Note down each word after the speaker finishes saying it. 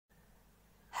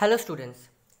Hello students,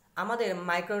 আমাদের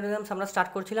মাইক্রোঅর্গানিজমস আমরা start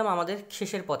করছিলাম আমাদের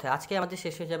শেষের পথে। আজকে আমাদের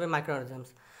শেষ হয়ে যাবে মাইক্রোঅর্গানিজমস।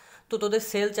 তো তোদের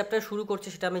সেল চ্যাপ্টার শুরু করছে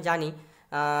সেটা আমি জানি।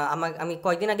 আমি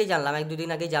কয়েকদিন আগেই জানলাম, 1-2 দিন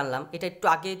আগেই জানলাম। এটা একটু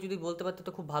আগে যদি বলতে পারতো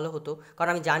তো খুব ভালো হতো, কারণ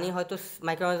আমি জানি হয়তো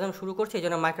মাইক্রোঅর্গানিজম শুরু করছে, এই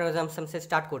জন্য মাইক্রোঅর্গানিজমস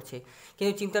স্টার্ট করছে।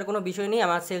 কিন্তু চিন্তার কোনো বিষয় নেই,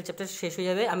 আমার সেল চ্যাপ্টার শেষ হয়ে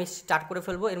যাবে, আমি স্টার্ট করে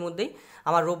ফেলবো এর মধ্যেই।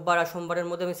 আমার রোববার আর সোমবারের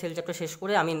মধ্যে আমি সেল চ্যাপ্টার শেষ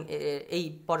করে আমি এই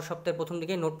পরের সপ্তাহের প্রথম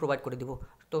দিকে নোট প্রোভাইড করে দিব।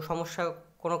 তো সমস্যা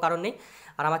কোনো কারণ নেই,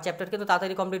 আর আমার চ্যাপ্টার কিন্তু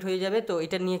তাড়াতাড়ি কমপ্লিট হয়ে যাবে, তো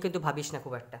এটা নিয়ে কিন্তু ভাবিস না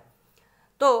খুব একটা।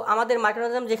 তো আমাদের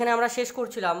মাইক্রোঅর্গানিজম যেখানে আমরা শেষ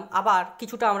করছিলাম, আবার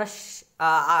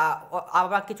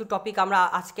কিছু টপিক আমরা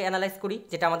আজকে অ্যানালাইজ করি,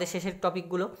 যেটা আমাদের শেষের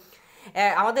টপিকগুলো।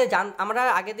 আমরা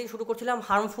আগের দিন শুরু করছিলাম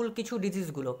হার্মফুল কিছু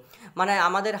ডিজিজগুলো, মানে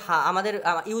আমাদের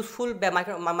ইউজফুল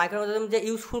মাইক্রোঅর্গানিজম যে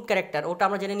ইউজফুল ক্যারেক্টার ওটা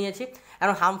আমরা জেনে নিয়েছি,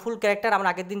 এবং হার্মফুল ক্যারেক্টার আমরা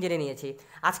আগের দিন জেনে নিয়েছি।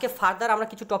 আজকে ফার্দার আমরা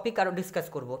কিছু টপিক আরও ডিসকাস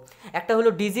করব। একটা হলো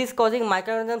disease causing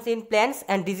মাইক্রোঅর্গানিজমস in plants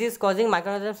and disease causing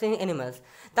মাইক্রোঅর্গানিজমস in animals.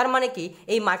 তার মানে কি,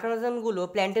 এই মাইক্রোঅর্গানিজমগুলো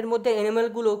প্ল্যান্টের মধ্যে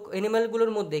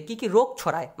অ্যানিমালগুলোর মধ্যে কী কী রোগ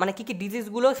ছড়ায়, মানে কী কী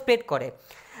ডিজিজগুলো স্প্রেড করে।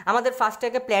 আমাদের ফার্স্টে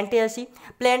আগে প্ল্যান্টে আসি।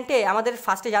 প্ল্যান্টে আমাদের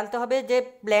ফার্স্টে জানতে হবে যে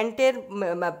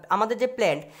আমাদের যে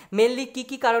প্ল্যান্ট মেনলি কী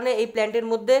কী কারণে এই প্ল্যান্টের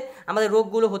মধ্যে আমাদের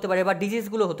রোগগুলো হতে পারে বা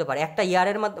ডিজিজগুলো হতে পারে। একটা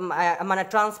ইয়ারের মানে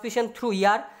ট্রান্সমিশন থ্রু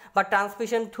ইয়ার বা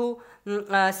ট্রান্সমিশন থ্রু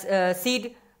সিড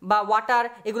বা ওয়াটার,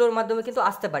 এগুলোর মাধ্যমে কিন্তু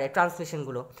আসতে পারে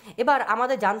ট্রান্সমিশনগুলো। এবার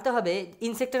আমাদের জানতে হবে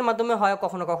ইনসেক্টের মাধ্যমে হয়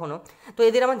কখনো কখনো, তো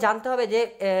এদের আমার জানতে হবে যে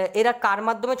এরা কার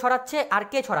মাধ্যমে ছড়াচ্ছে আর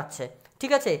কে ছড়াচ্ছে।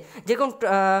 ঠিক আছে, যেরকম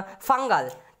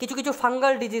কিছু কিছু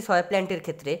ফাঙ্গাল ডিজিজ হয় প্ল্যান্টের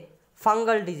ক্ষেত্রে।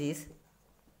 Fungal disease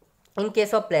in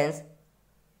case of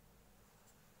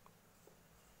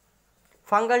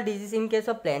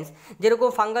plants, যেরকম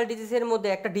ফাঙ্গাল ডিজিজের মধ্যে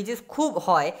একটা ডিজিজ খুব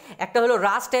হয়, একটা হলো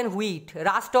রাস্ট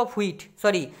অফ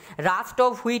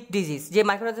হুইট ডিজিজ, যে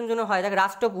মাইক্রোঅর্গানিজমের জন্য হয়, তাকে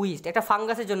রাস্ট অফ হুইট, একটা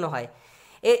ফাঙ্গাসের জন্য হয়।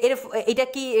 এটা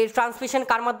কি ট্রান্সমিশন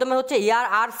কার মাধ্যমে হচ্ছে? এয়ার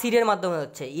আর সিডের মাধ্যমে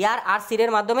হচ্ছে। এয়ার আর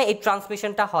সিডের মাধ্যমে এই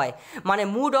ট্রান্সমিশনটা হয়, মানে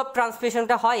মুড অফ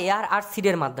ট্রান্সমিশনটা হয় এয়ার আর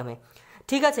সিডের মাধ্যমে।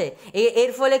 ঠিক আছে,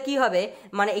 এর ফলে কি হবে,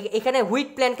 মানে এখানে হুইট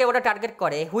প্ল্যান্টকে ওটা টার্গেট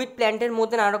করে। হুইট প্ল্যান্টের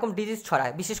মধ্যে নানা রকম ডিজিজ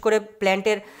ছড়ায়, বিশেষ করে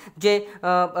প্ল্যান্টের যে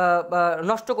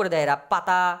নষ্ট করে দেয় এরা,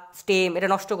 পাতা স্টেম এটা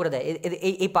নষ্ট করে দেয়,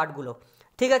 এই পার্টগুলো।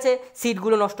 ঠিক আছে,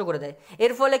 সিডগুলো নষ্ট করে দেয়।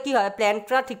 এর ফলে কি হয়,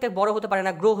 প্ল্যান্টরা ঠিকঠাক বড় হতে পারে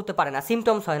না, গ্রো হতে পারে না,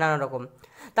 সিমটমস হয় নানা রকম।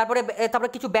 তারপরে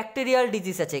কিছু ব্যাকটেরিয়াল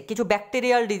ডিজিজ আছে।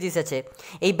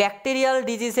 এই ব্যাকটেরিয়াল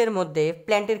ডিজিজের মধ্যে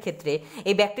প্ল্যান্টের ক্ষেত্রে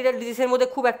এই ব্যাকটেরিয়াল ডিজিজের মধ্যে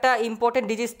খুব একটা ইম্পর্টেন্ট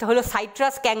ডিজিজটা হলো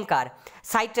সাইট্রাস ক্যাঙ্কার।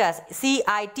 সাইট্রাস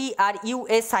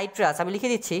আমি লিখে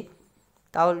দিচ্ছি,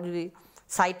 তাহলে যদি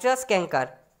সাইট্রাস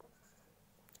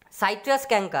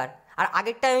ক্যাঙ্কার। আর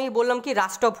আগেরটা আমি বললাম কি,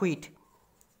 রাস্ট অফ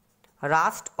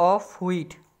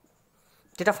হুইট,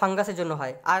 যেটা ফাঙ্গাসের জন্য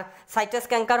হয়। আর সাইট্রাস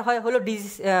ক্যাঙ্কার হয় হলো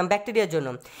ব্যাকটেরিয়ার জন্য।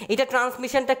 এটা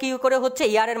ট্রান্সমিশনটা কী করে হচ্ছে?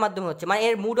 এয়ারের মাধ্যমে হচ্ছে, মানে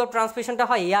এর মুড অফ ট্রান্সমিশনটা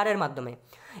হয় এয়ারের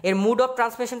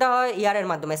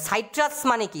মাধ্যমে। সাইট্রাস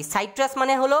মানে কি? সাইট্রাস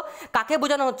মানে হলো, কাকে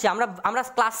বোঝানো হচ্ছে? আমরা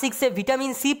ক্লাস 6-এ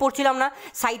ভিটামিন সি পড়ছিলাম না?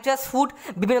 সাইট্রাস ফ্রুট,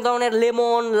 বিভিন্ন ধরনের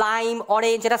লেমন, লাইম,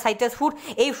 অরেঞ্জ, এটা সাইট্রাস ফ্রুট।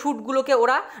 এই ফ্রুটগুলোকে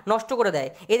ওরা নষ্ট করে দেয়।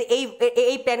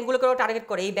 এই প্ল্যান্টগুলোকে ওরা টার্গেট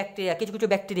করে। এই ব্যাকটেরিয়া, কিছু কিছু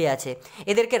ব্যাকটেরিয়া আছে,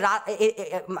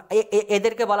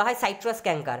 এদেরকে বলা হয় সাইট্রাস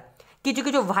ক্যাঙ্কার। কিছু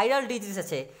কিছু ভাইরাল ডিজিজ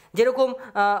আছে, যেরকম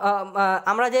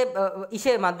আমরা যে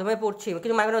ইসের মাধ্যমে পড়ছি,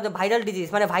 কিছু ভাইরাল ডিজিজ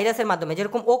মানে ভাইরাসের মাধ্যমে,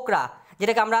 যেরকম ওকরা,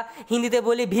 যেটাকে আমরা হিন্দিতে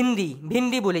বলি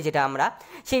ভিন্ডি বলি, যেটা আমরা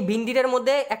সেই ভিন্ডিটার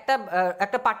মধ্যে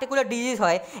একটা পার্টিকুলার ডিজিজ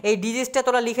হয়। এই ডিজিজটা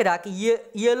তোরা লিখে রাখ,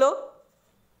 ইয়েলো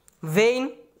ভেইন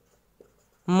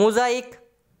মোজাইক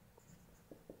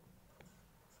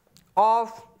অফ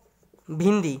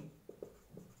ভিন্ডি।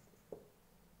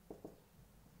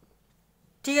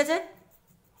 ঠিক আছে,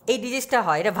 এই ডিজিজটা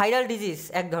হয়, এটা ভাইরাল ডিজিজ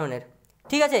এক ধরনের।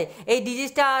 ঠিক আছে, এই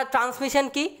ডিজিজটা ট্রান্সমিশন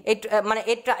কি, মানে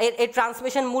এর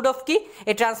ট্রান্সমিশন মুড অফ কি?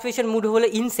 এই ট্রান্সমিশন মুড হলো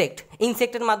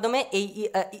ইনসেক্টের মাধ্যমে এই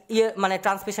মানে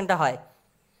ট্রান্সমিশনটা হয়।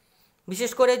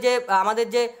 বিশেষ করে যে আমাদের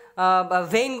যে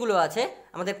ভেইনগুলো আছে,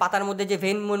 আমাদের পাতার মধ্যে যে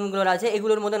ভেইনগুলো আছে,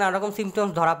 এগুলোর মধ্যে নানা রকম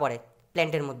সিমটমস ধরা পড়ে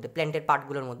প্ল্যান্টের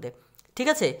পার্টগুলোর মধ্যে। ঠিক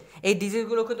আছে, এই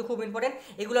ডিজিজগুলো কিন্তু খুব ইম্পর্টেন্ট।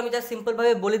 এগুলো আমি জাস্ট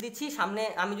সিম্পলভাবে বলে দিচ্ছি,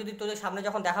 আমি যদি তোদের সামনে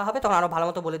যখন দেখা হবে তখন আরও ভালো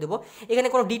মতো বলে দেবো। এখানে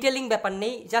কোনো ডিটেলিং ব্যাপার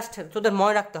নেই, জাস্ট তোদের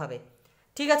মনে রাখতে হবে।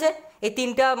 ঠিক আছে, এই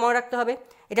 3টা মনে রাখতে হবে।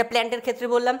 এটা প্ল্যান্টের ক্ষেত্রে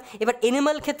বললাম। এবার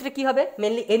অ্যানিমাল ক্ষেত্রে কি হবে?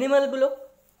 মেনলি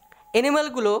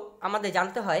অ্যানিমালগুলো আমাদের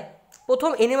জানতে হয়।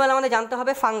 প্রথম অ্যানিমাল আমাদের জানতে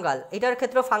হবে ফাঙ্গাল। এটার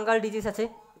ক্ষেত্রেও ফাঙ্গাল ডিজিজ আছে।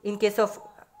 In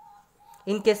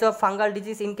case of fungal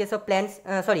disease in case of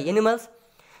animals,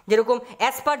 যেরকম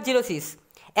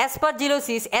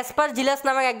অ্যাসপারজিলাস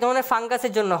নামক এক ধরনের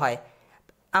ফাঙ্গাসের জন্য হয়।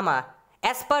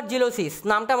 অ্যাসপারজিলোসিস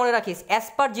নামটা মনে রাখিস,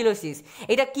 অ্যাসপারজিলোসিস।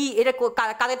 এটা কি? এটা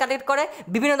কাকে টার্গেট করে?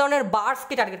 বিভিন্ন ধরনের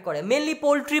বার্ডসকে টার্গেট করে, মেনলি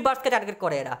পোলট্রি বার্ডসকে টার্গেট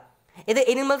করে এরা। এদের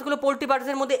অ্যানিমালসগুলো পোলট্রি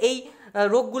বার্ডসের মধ্যে এই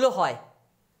রোগগুলো হয়।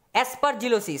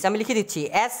 অ্যাসপারজিলোসিস, আমি লিখে দিচ্ছি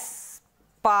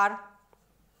অ্যাসপারজিলোসিস,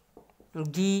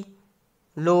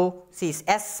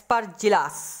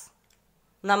 অ্যাসপারজিলাস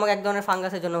নামক এক ধরনের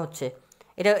ফাঙ্গাসের জন্য হচ্ছে।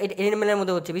 এটা এনিমেলের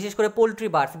মধ্যে হচ্ছে, বিশেষ করে পোলট্রি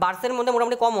বার্ডসের মধ্যে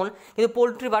মোটামুটি কমন, কিন্তু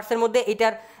পোলট্রি বার্ডসের মধ্যে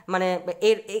এটার মানে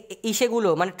এর ইসেগুলো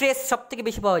মানে ট্রেস সব থেকে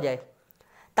বেশি পাওয়া যায়।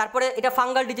 তারপরে এটা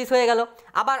ফাঙ্গাল ডিজিজ হয়ে গেল।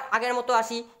 আবার আগের মতো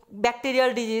আসি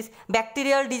ব্যাকটেরিয়াল ডিজিজ।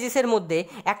 ব্যাকটেরিয়াল ডিজিজের মধ্যে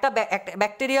একটা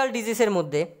ব্যাকটেরিয়াল ডিজিজের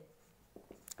মধ্যে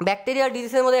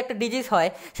একটা ডিজিজ হয়,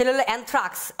 সেটা হলো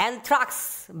অ্যানথ্রাক্স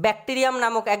ব্যাকটেরিয়াম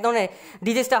নামক এক ধরনের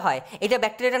ডিজিজটা হয়। এটা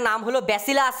ব্যাকটেরিয়াটার নাম হলো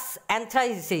ব্যাসিলাস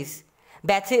অ্যানথ্রাইসিস।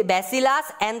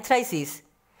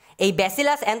 এই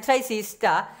ব্যাসিলাস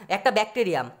অ্যানথ্রাইসিসটা একটা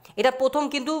ব্যাকটেরিয়াম। এটা প্রথম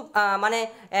কিন্তু মানে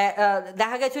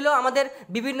দেখা গেছিলো আমাদের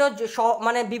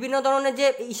বিভিন্ন ধরনের যে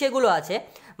ইসেগুলো আছে,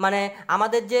 মানে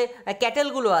আমাদের যে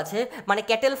ক্যাটেলগুলো আছে, মানে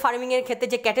ক্যাটেল ফার্মিংয়ের ক্ষেত্রে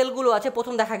যে ক্যাটেলগুলো আছে,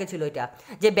 প্রথম দেখা গেছিলো এটা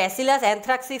যে ব্যাসিলাস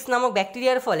অ্যানথ্রাক্সিস নামক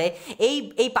ব্যাকটেরিয়ার ফলে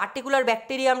এই পার্টিকুলার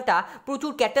ব্যাকটেরিয়ামটা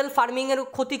প্রচুর ক্যাটেল ফার্মিংয়ের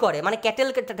ক্ষতি করে, মানে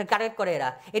ক্যাটেলকে টার্গেট করে এরা,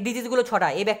 এই ডিজিজগুলো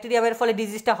ছড়ায়। এই ব্যাকটেরিয়ামের ফলে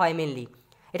ডিজিজটা হয় মেনলি,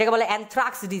 এটাকে বলে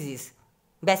অ্যানথ্রাক্স ডিজিজ,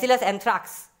 ব্যাসিলাস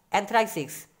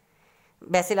অ্যানথ্রাক্সিস।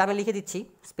 আমি লিখে দিচ্ছি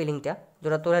স্পেলিংটা,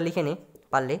 তোরা লিখে নে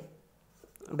পারলে।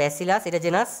 ব্যাসিলাস এটা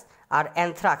জেনাস, আর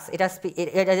অ্যানথ্রাক্স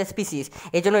এটা যে স্পিসিস,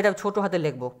 এই জন্য এটা ছোটো হাতে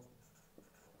লিখবো।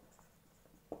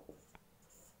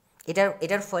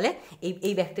 এটার ফলে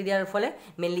এই ব্যাকটেরিয়ার ফলে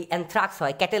মেনলি অ্যানথ্রাক্স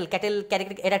হয়,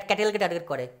 এরা ক্যাটেলকে টার্গেট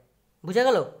করে, বুঝা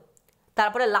গেল?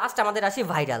 তারপরে লাস্ট আমাদের আসি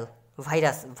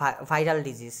ভাইরাল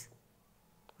ডিজিজ,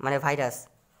 মানে ভাইরাস।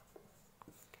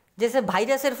 যে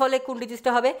ভাইরাসের ফলে কোন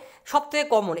ডিজিজটা হবে সবথেকে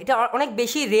কমন, এটা অনেক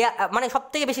বেশি মানে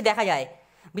সবথেকে বেশি দেখা যায়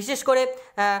বিশেষ করে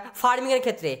ফার্মিংয়ের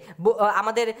ক্ষেত্রে।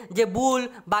 আমাদের যে বুল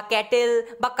বা ক্যাটেল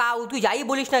বা কাউ, তুই যাই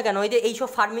বলিস না কেন, এই যে এইসব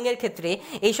ফার্মিংয়ের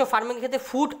ক্ষেত্রে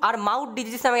ফুট আর মাউথ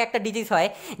ডিজিজ নামে একটা ডিজিজ হয়,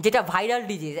 যেটা ভাইরাল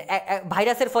ডিজিজ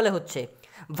ভাইরাসের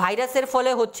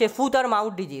ফলে হচ্ছে ফুট আর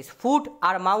মাউথ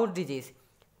ডিজিজ।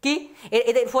 কি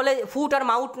এদের ফলে ফুট আর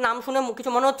মাউথ নাম শুনে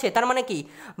কিছু মনে হচ্ছে? তার মানে কি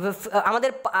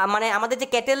আমাদের যে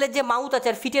ক্যাটেলের যে মাউথ আছে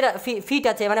আর ফিট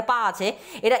আছে, মানে পা আছে,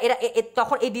 এরা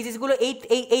তখন এই ডিজিজগুলো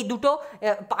এই দুটো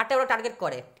পার্টে ওরা টার্গেট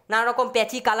করে। নানা রকম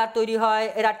প্যাচি কালার তৈরি হয়,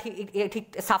 এরা ঠিক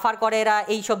সাফার করে, এরা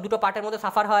এই সব দুটো পার্টের মধ্যে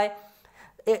সাফার হয়।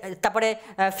 তারপরে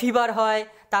ফিভার হয়,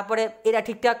 তারপরে এরা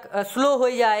ঠিকঠাক স্লো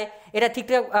হয়ে যায়, এরা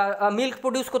ঠিকঠাক মিল্ক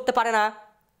প্রডিউস করতে পারে না,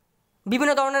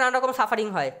 বিভিন্ন ধরনের নানা রকম সাফারিং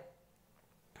হয়,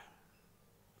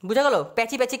 বুঝা গেল?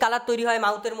 প্যাচি কালার তৈরি হয়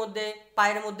মাউথের মধ্যে,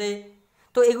 পায়ের মধ্যে।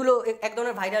 তো এগুলো এক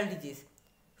ধরনের viral disease,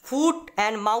 foot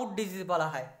and mouth disease বলা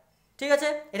হয়, ঠিক আছে?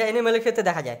 এটা অ্যানিমেলের ক্ষেত্রে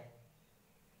দেখা যায়।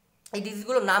 এই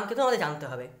ডিজিজগুলোর নাম কিন্তু আমাদের জানতে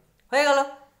হবে, হয়ে গেল,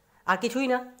 আর কিছুই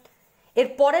না।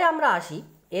 এরপরে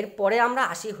আমরা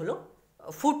আসি হলো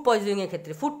ফুড পয়জনিংয়ের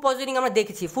ক্ষেত্রে। ফুড পয়জনিং আমরা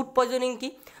দেখেছি। ফুড পয়জনিং কি?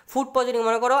 ফুড পয়জনিং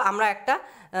মনে করো আমরা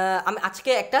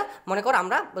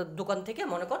আমরা দোকান থেকে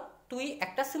তুই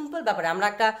একটা সিম্পল ব্যাপারে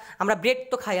আমরা ব্রেড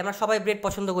তো খাই, আমরা সবাই ব্রেড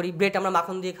পছন্দ করি, ব্রেড আমরা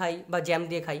মাখন দিয়ে খাই বা জ্যাম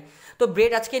দিয়ে খাই। তো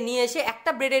ব্রেড আজকে নিয়ে এসে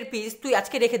একটা ব্রেডের পিস তুই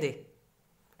আজকে রেখে দে,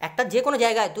 একটা যে কোনো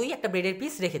জায়গায় তুই একটা ব্রেডের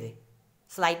পিস রেখে দে,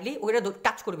 স্লাইডলি ওইটা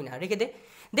টাচ করবি না, রেখে দে।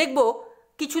 দেখবো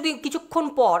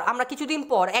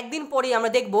একদিন পরেই আমরা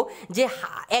দেখব যে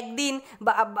একদিন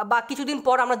বা কিছুদিন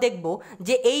পর আমরা দেখব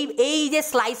যে এই যে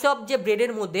স্লাইস অফ যে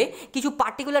ব্রেডের মধ্যে কিছু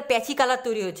পার্টিকুলার প্যাচি কালার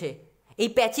তৈরি হয়েছে। এই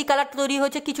প্যাচি কালার তৈরি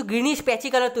হয়েছে, কিছু গ্রিনিশ প্যাচি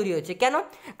কালার তৈরি হয়েছে। কেন?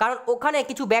 কারণ ওখানে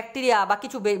কিছু ব্যাকটেরিয়া বা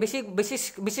কিছু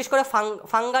বিশেষ করে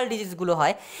ফাঙ্গাল ডিজিজগুলো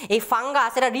হয়। এই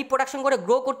ফাঙ্গাস এরা রিপ্রোডাকশন করে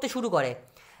গ্রো করতে শুরু করে।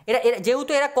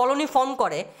 যেহেতু এরা কলোনি ফর্ম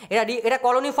করে, এরা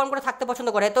কলোনি ফর্ম করে থাকতে পছন্দ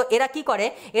করে, তো এরা কি করে?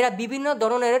 এরা বিভিন্ন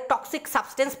ধরনের টক্সিক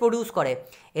সাবস্টেন্স প্রডিউস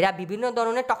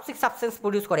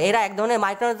করে। এরা এক ধরনের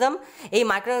মাইক্রোঅর্গানিজম। এই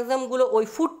মাইক্রোঅর্গানিজমগুলো ওই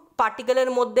ফুড পার্টিকেলের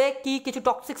মধ্যে কিছু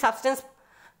টক্সিক সাবস্টেন্স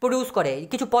প্রডিউস করে,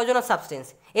 কিছু পয়জনাস সাবস্টেন্স।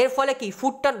 এর ফলে কি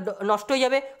ফুডটা নষ্ট হয়ে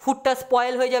যাবে, ফুডটা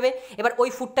স্পয়েল হয়ে যাবে। এবার ওই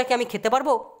ফুডটাকে আমি খেতে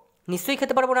পারবো? নিশ্চয়ই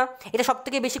খেতে পারবো না। এটা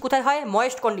সবথেকে বেশি কোথায় হয়?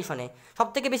 ময়েস্ট কন্ডিশনে।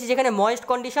 সবথেকে বেশি যেখানে ময়েস্ট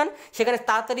কন্ডিশন, সেখানে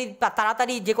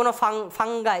তাড়াতাড়ি যে কোনো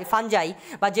ফানজাই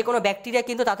বা যে কোনো ব্যাকটেরিয়া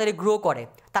কিন্তু তাড়াতাড়ি গ্রো করে,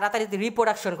 তাড়াতাড়ি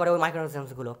রিপ্রোডাকশন করে ওই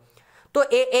মাইক্রোঅর্গানিজমসগুলো। তো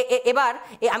এবার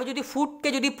আমি যদি ফুডকে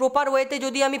যদি প্রপার ওয়েতে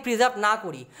যদি আমি প্রিজার্ভ না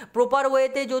করি, প্রপার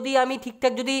ওয়েতে যদি আমি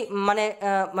ঠিকঠাক যদি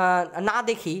না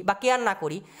দেখি বা কেয়ার না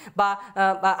করি, বা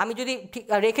আমি যদি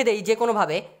রেখে দেই যে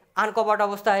কোনোভাবে আনকভার্ড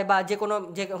অবস্থায় বা যে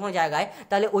কোনো জায়গায়,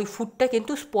 তাহলে ওই ফুডটা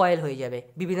কিন্তু স্পয়েল হয়ে যাবে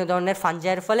বিভিন্ন ধরনের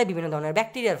ফানজাইয়ের ফলে, বিভিন্ন ধরনের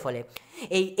ব্যাকটেরিয়ার ফলে।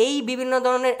 এই বিভিন্ন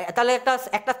ধরনের তাহলে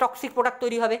একটা টক্সিক প্রোডাক্ট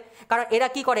তৈরি হবে। কারণ এরা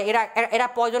কি করে? এরা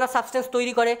পয়জনাস সাবস্টেন্স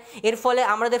তৈরি করে। এর ফলে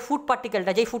আমাদের ফুড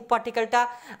পার্টিকেলটা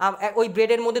ওই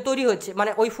ব্রেডের মধ্যে তৈরি হচ্ছে,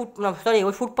 মানে ওই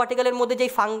ফুড পার্টিকেলের মধ্যে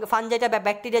যেই ফানজাইটা বা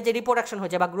ব্যাকটেরিয়া যে রিপ্রোডাকশন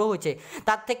হয়েছে বা গ্রো হয়েছে,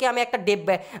 তার থেকে আমি একটা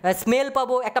স্মেল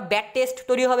পাবো, একটা ব্যাড টেস্ট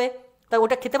তৈরি হবে। তা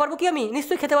ওটা খেতে পারবো কি? আমি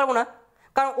নিশ্চয়ই খেতে পারবো না।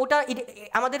 কারণ ওটা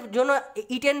আমাদের জন্য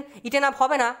ইটেন আপ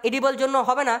হবে না, এডিবল জন্য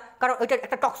হবে না, কারণ ওইটা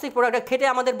একটা টক্সিক প্রোডাক্ট। খেতে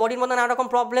আমাদের বডির মধ্যে নানা রকম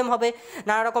প্রবলেম হবে,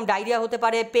 নানা রকম ডায়রিয়া হতে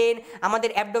পারে, পেন, আমাদের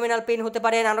অ্যাবডোমিনাল পেন হতে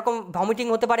পারে, নানা রকম ভমিটিং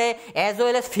হতে পারে, অ্যাজ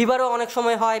ওয়েল অ্যাজ ফিভারও অনেক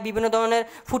সময় হয় বিভিন্ন ধরনের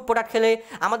ফুড প্রোডাক্ট খেলে।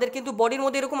 আমাদের কিন্তু বডির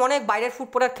মধ্যে এরকম অনেক বাইরের ফুড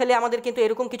প্রোডাক্ট খেলে আমাদের কিন্তু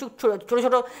এরকম কিছু ছোটো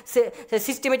ছোটো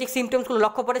সিস্টেমেটিক সিমটমসগুলো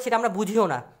লক্ষ্য পড়ে, সেটা আমরা বুঝিও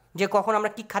না যে কখন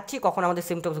আমরা কী খাচ্ছি, কখন আমাদের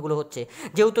সিমটমসগুলো হচ্ছে।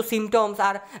 যেহেতু সিমটমস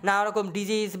আর নানা রকম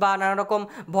ডিজিজ বা নানা রকম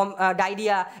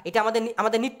ডায়রিয়া এটা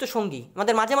আমাদের নিত্যসঙ্গী,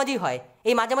 আমাদের মাঝে মাঝেই হয়।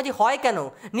 এই মাঝে মাঝে হয় কেন?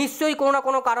 নিশ্চয়ই কোনো না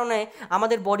কোনো কারণে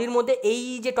আমাদের বডির মধ্যে এই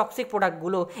যে টক্সিক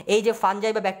প্রোডাক্টগুলো, এই যে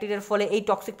ফানজাই বা ব্যাকটেরিয়ার ফলে এই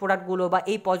টক্সিক প্রোডাক্টগুলো বা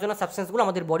এই পয়জনাস সাবস্টেন্সগুলো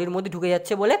আমাদের বডির মধ্যে ঢুকে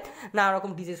যাচ্ছে বলে নানা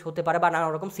রকম ডিজিজ হতে পারে বা নানা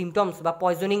রকম সিমটমস বা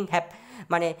পয়জনিং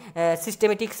মানে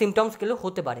সিস্টেমেটিক সিমটমসগুলো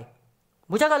হতে পারে।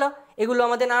 বোঝা গেল? এগুলো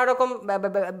আমাদের নানা রকম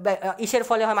ইসের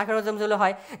ফলে হয়, মাইক্রোঅর্গানিজমগুলো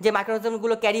হয়, যে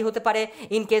মাইক্রোঅর্গানিজমগুলো ক্যারি হতে পারে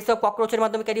ইন কেস অফ ককরোচের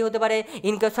মাধ্যমে ক্যারি হতে পারে,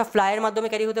 ইন কেস অফ ফ্লাইয়ের মাধ্যমে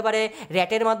ক্যারি হতে পারে,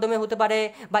 র্যাটের মাধ্যমে হতে পারে,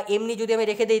 বা এমনি যদি আমি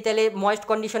রেখে দিই তাহলে ময়েস্ট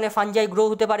কন্ডিশনে ফানজাই গ্রো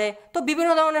হতে পারে। তো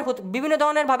বিভিন্ন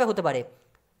ধরনের ভাবে হতে পারে।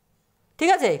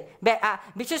 ঠিক আছে?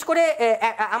 বিশেষ করে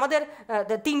আমাদের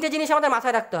তিনটে জিনিস আমাদের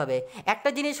মাথায় রাখতে হবে। একটা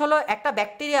জিনিস হলো, একটা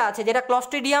ব্যাকটেরিয়া আছে যেটা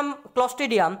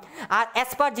ক্লস্ট্রিডিয়াম আর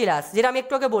অ্যাসপারজিলাস, যেটা আমি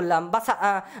একটু আগে বললাম,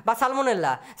 বা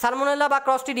সালমোনেল্লা বা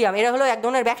ক্লস্ট্রিডিয়াম, এরা হলো এক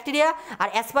ধরনের ব্যাকটেরিয়া, আর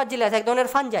অ্যাসপারজিলাস এক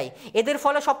ধরনের ফানজাই। এদের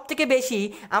ফলে সবথেকে বেশি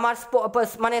আমার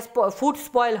মানে ফুড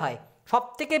স্পয়েল হয়।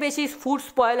 সবথেকে বেশি ফুড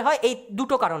স্পয়েল হয় এই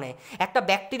দুটো কারণে, একটা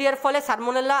ব্যাকটেরিয়ার ফলে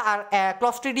সালমোনেল্লা আর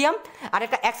ক্লস্ট্রিডিয়াম, আর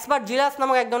একটা অ্যাসপারজিলাস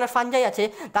নামক এক ধরনের ফানজাই আছে,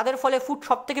 তাদের ফলে ফুড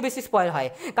সবথেকে বেশি স্পয়েল হয়।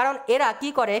 কারণ এরা কি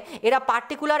করে, এরা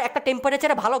পার্টিকুলার একটা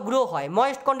টেম্পারেচারে ভালো গ্রো হয়,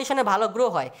 ময়েস্ট কন্ডিশনে ভালো গ্রো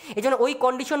হয়। এই জন্য ওই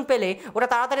কন্ডিশন পেলে ওরা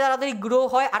তাড়াতাড়ি গ্রো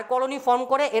হয় আর কলোনি ফর্ম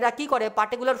করে। এরা কি করে,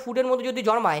 পার্টিকুলার ফুডের মধ্যে যদি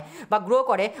জন্মায় বা গ্রো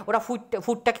করে, ওরা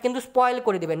ফুডটাকে কিন্তু স্পয়েল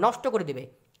করে দেবে, নষ্ট করে দেবে,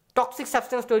 টক্সিক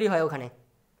সাবস্টেন্স তৈরি হয় ওখানে।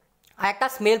 আর একটা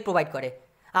স্মেল প্রোভাইড করে।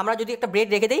 আমরা যদি একটা ব্রেড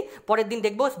রেখে দিই, পরের দিন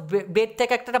দেখবো ব্রেড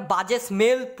থেকে একটা বাজে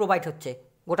স্মেল প্রোভাইড হচ্ছে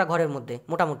গোটা ঘরের মধ্যে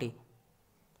মোটামুটি।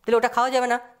 তাহলে ওটা খাওয়া যাবে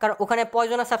না, কারণ ওখানে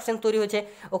পয়জনাস সাবস্টেন্স তৈরি হয়েছে,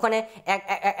 ওখানে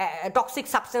টক্সিক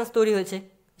সাবস্টেন্স তৈরি হয়েছে,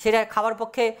 সেটা খাওয়ার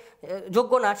পক্ষে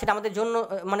যোগ্য না, সেটা আমাদের জন্য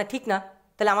মানে ঠিক না।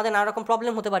 তাহলে আমাদের নানা রকম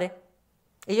প্রবলেম হতে পারে।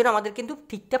 এই জন্য আমাদের কিন্তু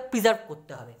ঠিকঠাক প্রিজার্ভ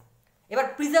করতে হবে। এবার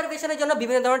প্রিজার্ভেশনের জন্য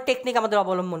বিভিন্ন ধরনের টেকনিক আমাদের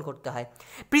অবলম্বন করতে হয়।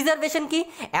 প্রিজার্ভেশন কি?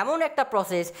 এমন একটা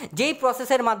প্রসেস, যেই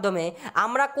প্রসেসের মাধ্যমে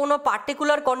আমরা কোনো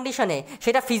পার্টিকুলার কন্ডিশনে,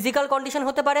 সেটা ফিজিক্যাল কন্ডিশন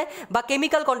হতে পারে বা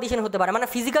কেমিক্যাল কন্ডিশন হতে পারে, মানে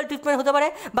ফিজিক্যাল ট্রিটমেন্ট হতে পারে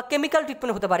বা কেমিক্যাল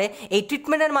ট্রিটমেন্ট হতে পারে, এই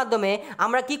ট্রিটমেন্টের মাধ্যমে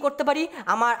আমরা কি করতে পারি,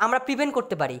 আমরা প্রিভেন্ট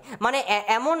করতে পারি। মানে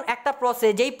এমন একটা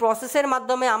প্রসেস, যেই প্রসেসের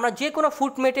মাধ্যমে আমরা যে কোনো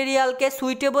ফুড মেটেরিয়ালকে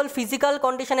সুইটেবল ফিজিক্যাল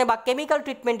কন্ডিশনে বা chemical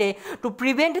ট্রিটমেন্টে to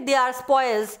prevent there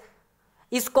spoils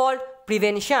is called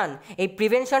prevention. এই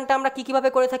প্রিভেনশনটা আমরা কীভাবে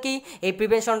করে থাকি? এই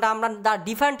প্রিভেনশনটা আমরা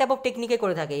ডিফারেন্ট টাইপ অফ টেকনিকে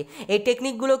করে থাকি। এই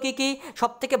টেকনিকগুলো কী?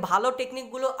 সবথেকে ভালো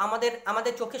টেকনিকগুলো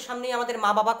আমাদের চোখের সামনেই আমাদের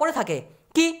মা বাবা করে থাকে।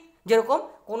 কি? যেরকম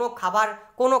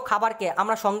কোনো খাবারকে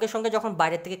আমরা সঙ্গে সঙ্গে যখন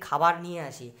বাইরের থেকে খাবার নিয়ে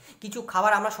আসি, কিছু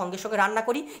খাবার আমরা সঙ্গে সঙ্গে রান্না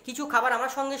করি, কিছু খাবার আমরা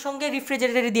সঙ্গে সঙ্গে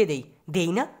রেফ্রিজারেটরে দিয়ে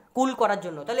দেই না কুল করার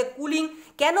জন্য। তাহলে কুলিং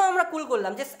কেন আমরা কুল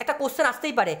করলাম? যে একটা কোশ্চেন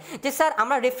আসতেই পারে যে স্যার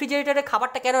আমরা রেফ্রিজারেটরে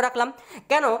খাবারটা কেন রাখলাম?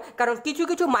 কারণ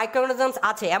কিছু মাইক্রোঅর্গানিজমস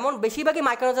আছে, এমন বেশিরভাগই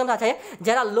মাইক্রোঅর্গানিজমস আছে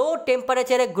যারা লো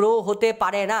টেম্পারেচারে গ্রো হতে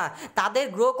পারে না। তাদের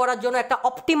গ্রো করার জন্য একটা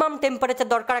অপটিমাম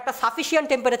টেম্পারেচার দরকার, একটা সাফিসিয়েন্ট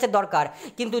টেম্পারেচার দরকার।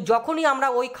 কিন্তু যখনই আমরা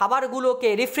ওই খাবারগুলোকে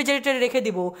রেফ্রিজারেটরে রেখে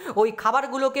দিব, ওই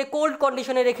খাবারগুলোকে কোল্ড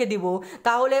কন্ডিশনে রেখে দিব,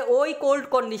 তাহলে ওই কোল্ড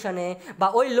কন্ডিশনে বা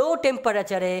ওই লো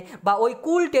টেম্পারেচারে বা ওই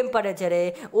কুল টেম্পারেচারে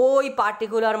ওই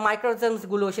পার্টিকুলার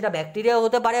মাইক্রোঅর্গানিজমসগুলো, সেটা ব্যাকটেরিয়া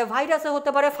হতে পারে, ভাইরাসও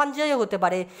হতে পারে, ফানজাইও হতে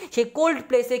পারে, সেই কোল্ড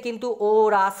প্লেসে কিন্তু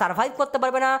ওরা সার্ভাইভ করতে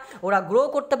পারবে না, ওরা গ্রো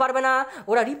করতে পারবে না,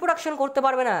 ওরা রিপ্রোডাকশন করতে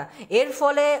পারবে না। এর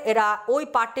ফলে এরা ওই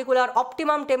পার্টিকুলার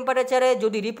অপটিমাম টেম্পারেচারে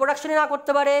যদি রিপ্রোডাকশনই না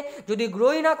করতে পারে, যদি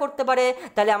গ্রোই না করতে পারে,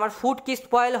 তাহলে আমার ফুড কি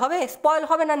স্পয়েল হবে? স্পয়েল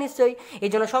হবে না নিশ্চয়ই। এই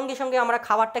জন্য সঙ্গে সঙ্গে আমরা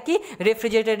খাবারটা কি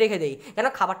রেফ্রিজারেটরে রেখে দিই, কেন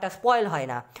খাবারটা স্পয়েল হয়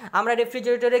না। আমরা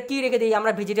রেফ্রিজারেটরে কি রেখে দিই?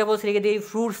 আমরা ভেজিটেবলস রেখে দিই,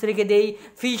 ফ্রুটস রেখে দিই,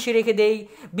 ফিশ রেখে দিই,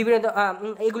 বিভিন্ন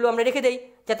এগুলো আমরা রেখে দিই,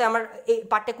 যাতে আমার এই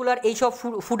পার্টিকুলার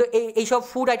এইসব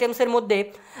ফুড আইটেমসের মধ্যে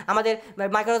আমাদের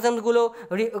মাইক্রোঅর্গানিজমগুলো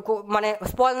মানে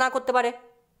স্পয়েল না করতে পারে।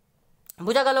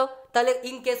 বোঝা গেল? তাহলে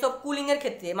ইন কেস অফ কুলিংয়ের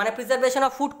ক্ষেত্রে, মানে প্রিজার্ভেশন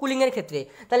অফ ফুড কুলিংয়ের ক্ষেত্রে,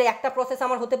 তাহলে একটা প্রসেস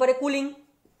আমার হতে পারে কুলিং,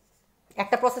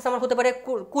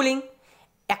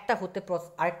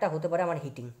 আরেকটা হতে পারে আমার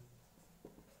হিটিং।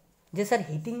 যে স্যার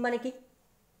হিটিং মানে কি?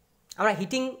 আমরা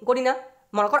হিটিং করি না,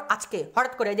 মনে কর আজকে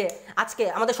হঠাৎ করে, যে আজকে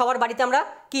আমাদের সবার বাড়িতে আমরা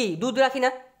কি দুধ রাখি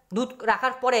না? দুধ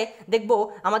রাখার পরে দেখবো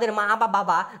আমাদের মা বা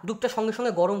বাবা দুধটা সঙ্গে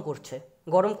সঙ্গে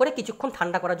গরম করে কিছুক্ষণ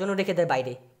ঠান্ডা করার জন্য রেখে দেয়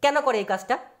বাইরে। কেন করে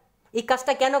এই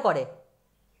কাজটা কেন করে?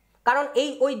 কারণ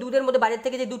ওই দুধের মধ্যে বাইরের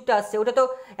থেকে যে দুধটা আসছে, ওটা তো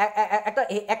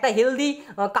একটা হেলদি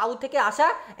কাউ থেকে আসা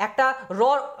একটা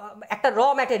র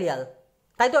ম্যাটেরিয়াল,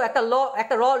 তাই তো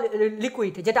একটা র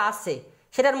লিকুইড যেটা আসছে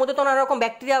সেটার মধ্যে তো নানা রকম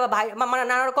ব্যাকটেরিয়া বা মানে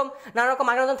নানা রকম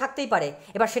মাইক্রোঅর্গানিজম থাকতেই পারে।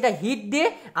 এবার সেটা হিট দিয়ে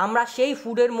আমরা সেই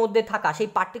ফুডের মধ্যে থাকা, সেই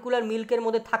পার্টিকুলার মিল্কের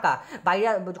মধ্যে থাকা বাইরে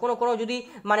কোনো যদি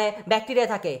মানে ব্যাকটেরিয়া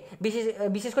থাকে,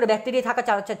 বিশেষ করে ব্যাকটেরিয়া থাকা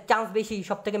চান্স বেশি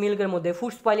সব থেকে মিল্কের মধ্যে।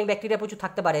 ফুড স্পয়েলিং ব্যাকটেরিয়া প্রচুর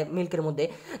থাকতে পারে মিল্কের মধ্যে,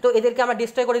 তো এদেরকে আমরা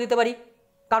ডিস্ট্রয় করে দিতে পারি,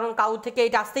 কারণ কাউ থেকে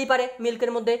এটা আসতেই পারে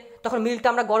মিল্কের মধ্যে। তখন মিল্কটা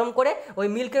আমরা গরম করে ওই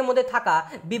মিল্কের মধ্যে থাকা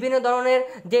বিভিন্ন ধরনের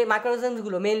যে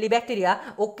মাইক্রোঅর্গানিজমসগুলো, মেইনলি ব্যাকটেরিয়া,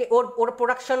 ওর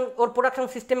প্রোডাকশন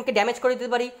সিস্টেমকে ড্যামেজ করে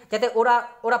দিতে পারি, যাতে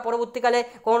ওরা পরবর্তীকালে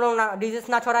কোনো ডিজিজ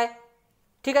না ছড়ায়।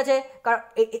 ঠিক আছে, কারণ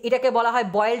এটাকে বলা হয়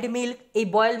বয়েলড মিল্ক। এই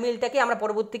বয়েলড মিল্কটাকে আমরা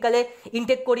পরবর্তীকালে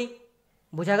ইনটেক করি।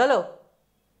 বোঝা গেল?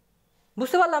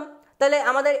 বুঝতে পারলাম? তাহলে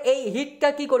আমাদের এই হিটটা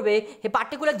কি করবে,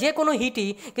 পার্টিকুলার যে কোনো হিটই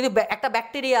কিন্তু একটা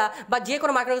ব্যাকটেরিয়া বা যে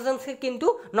কোনো মাইক্রোঅর্গানিজমকে কিন্তু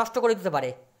নষ্ট করে দিতে পারে।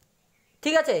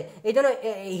 ঠিক আছে, এই জন্য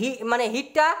মানে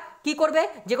হিটটা কি করবে,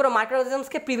 যে কোনো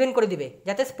মাইক্রোঅর্গানিজমসকে প্রিভেন্ট করে দিবে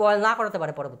যাতে স্পয়েল না করাতে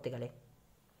পারে পরবর্তীকালে।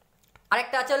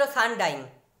 আরেকটা আছে হলো সান ডাইং,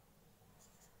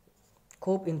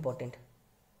 খুব ইম্পর্টেন্ট।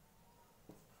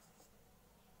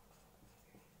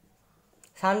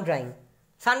 সান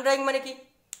ড্রাইং মানে কি,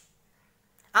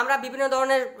 আমরা বিভিন্ন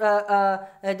ধরনের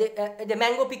যে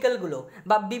ম্যাঙ্গো পিকেলগুলো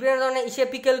বা বিভিন্ন ধরনের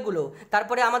পিকেলগুলো,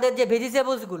 তারপরে আমাদের যে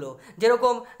ভেজিটেবলসগুলো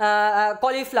যেরকম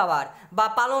কলিফ্লাওয়ার বা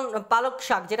পালক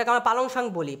শাক, যেটাকে আমরা পালং শাক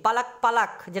বলি,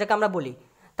 পালাক যেটাকে আমরা বলি,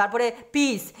 তারপরে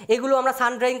পিস, এগুলো আমরা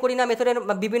সান ড্রাইং করি না মেথডের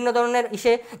বিভিন্ন ধরনের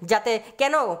যাতে,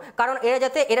 কেন, কারণ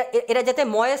এরা যাতে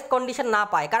ময়েস্ট কন্ডিশন না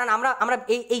পায়। কারণ আমরা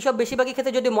এইসব বেশিরভাগই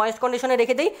ক্ষেত্রে যদি ময়েস্ট কন্ডিশনে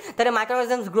রেখে দিই তাহলে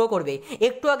মাইক্রোঅর্গানিজমস গ্রো করবে।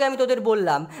 একটু আগে আমি তোদের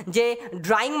বললাম যে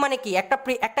ড্রাইং মানে কি,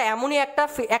 একটা এমনই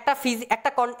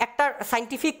একটা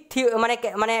সাইন্টিফিক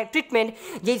মানে ট্রিটমেন্ট,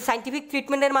 যেই সাইন্টিফিক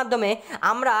ট্রিটমেন্টের মাধ্যমে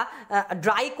আমরা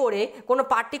ড্রাই করে কোনো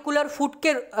পার্টিকুলার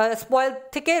ফুডকে স্পয়েল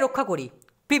থেকে রক্ষা করি,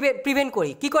 প্রিভেন্ট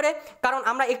করি। কী করে? কারণ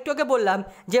আমরা একটু আগে বললাম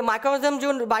যে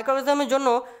মাইক্রোঅর্গানিজমের জন্য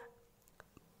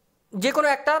যে কোনো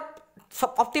একটা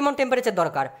অপটিমাম টেম্পারেচার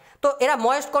দরকার। তো এরা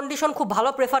ময়েস্ট কন্ডিশন খুব ভালো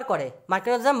প্রেফার করে,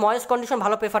 মাইক্রোঅর্গানিজম ময়েস্ট কন্ডিশন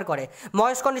ভালো প্রেফার করে।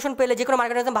 ময়েস্ট কন্ডিশন পেলে যে কোনো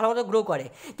মাইক্রোঅর্গানিজম ভালো মতো গ্রো করে।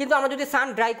 কিন্তু আমরা যদি সান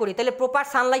ড্রাই করি তাহলে প্রপার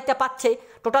সানলাইটটা পাচ্ছে,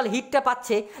 টোটাল হিটটা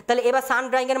পাচ্ছে, তাহলে এবার সান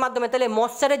ড্রাইংয়ের মাধ্যমে তাহলে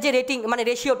ময়েশ্চারের যে রেটিং মানে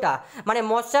রেশিওটা, মানে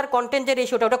ময়েশ্চার কন্টেন্ট যে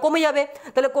রেশিওটা ওটা কমে যাবে।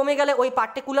 তাহলে কমে গেলে ওই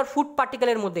পার্টিকুলার ফুড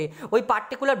পার্টিকেলের মধ্যে, ওই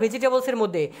পার্টিকুলার ভেজিটেবলসের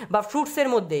মধ্যে বা ফ্রুটসের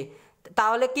মধ্যে,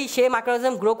 তাহলে কি সে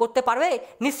মাইক্রোঅর্গানিজম গ্রো করতে পারবে?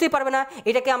 নিশ্চয়ই পারবে না।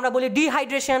 এটাকে আমরা বলি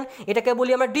ডিহাইড্রেশন।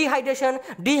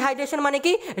 ডিহাইড্রেশন মানে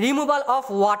কি, রিমুভাল অফ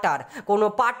ওয়াটার। কোনো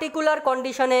পার্টিকুলার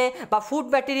কন্ডিশনে বা ফুড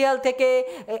ম্যাটেরিয়াল থেকে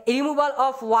রিমুভাল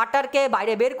অফ ওয়াটারকে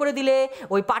বাইরে বের করে দিলে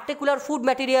ওই পার্টিকুলার ফুড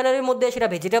ম্যাটেরিয়ালের মধ্যে, সেটা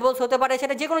ভেজিটেবলস হতে পারে,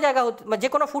 সেটা যে কোনো জায়গা যে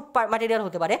কোনো ফুড ম্যাটেরিয়াল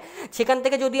হতে পারে, সেখান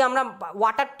থেকে যদি আমরা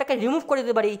ওয়াটারটাকে রিমুভ করে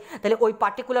দিতে পারি তাহলে ওই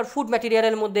পার্টিকুলার ফুড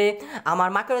ম্যাটেরিয়ালের মধ্যে আমার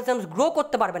মাইক্রোঅর্গানিজমস গ্রো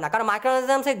করতে পারবে না। কারণ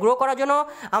মাইক্রোঅর্গানিজমসে গ্রো করার জন্য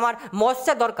আমার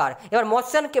ময়েশ্চার দরকার। এবার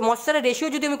ময়েশ্চারের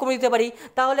রেশিও যদি আমি কমে দিতে পারি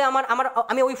তাহলে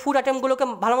আমি ওই ফুড আইটেমগুলোকে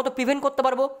ভালো মতো প্রিভেন্ট করতে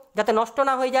পারবো যাতে নষ্ট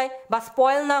না হয়ে যায় বা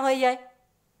স্পয়েল না হয়ে যায়।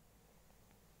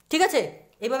 ঠিক আছে,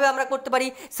 এইভাবে আমরা করতে পারি।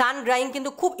 সান ড্রাইং কিন্তু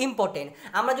খুব ইম্পর্টেন্ট।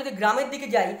 আমরা যদি গ্রামের দিকে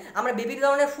যাই, আমরা বিভিন্ন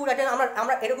ধরনের ফুড আইটেম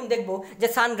আমরা এরকম দেখবো যে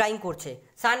সান ড্রাইং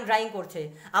করছে।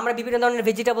 আমরা বিভিন্ন ধরনের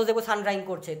ভেজিটেবলস দেখবো সান ড্রাইং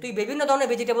করছে। তুই বিভিন্ন ধরনের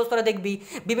ভেজিটেবলস তোরা দেখবি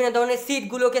বিভিন্ন ধরনের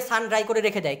সিডগুলোকে সান ড্রাই করে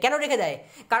রেখে দেয়। কেন রেখে দেয়?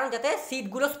 কারণ যাতে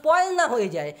সিডগুলো স্পয়েল না হয়ে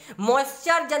যায়,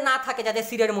 ময়েশ্চার যা না থাকে যাতে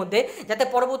সিডের মধ্যে, যাতে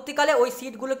পরবর্তীকালে ওই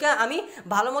সিডগুলোকে আমি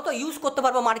ভালো মতো ইউজ করতে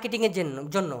পারবো মার্কেটিংয়ের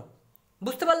জন্য।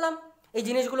 বুঝতে পারলাম? এই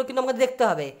জিনিসগুলো কিন্তু আমাকে দেখতে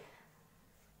হবে।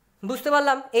 বুঝতে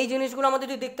পারলাম? এই জিনিসগুলো আমাদের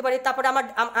যদি দেখতে পারি, তারপরে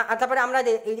আমরা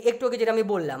একটু আগে যেটা আমি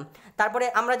বললাম, তারপরে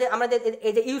আমরা যে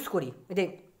এই যে ইউজ করি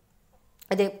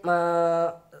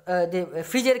যে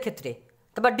ফ্রিজের ক্ষেত্রে,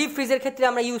 তারপর ডিপ ফ্রিজের ক্ষেত্রে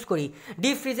আমরা ইউজ করি।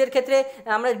 ডিপ ফ্রিজের ক্ষেত্রে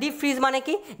আমরা ডিপ ফ্রিজ মানে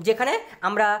কি, যেখানে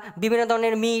আমরা বিভিন্ন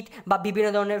ধরনের মিট বা বিভিন্ন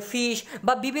ধরনের ফিশ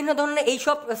বা বিভিন্ন ধরনের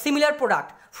এইসব সিমিলার প্রোডাক্ট,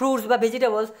 ফ্রুটস বা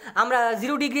ভেজিটেবলস আমরা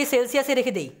 0 ডিগ্রি সেলসিয়াসে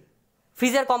রেখে দিই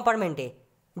ফ্রিজের কম্পার্টমেন্টে,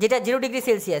 যেটা 0 ডিগ্রি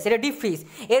সেলসিয়াস, এটা ডিপ ফ্রিজ।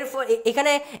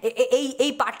 এখানে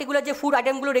এই পার্টিকুলার যে ফুড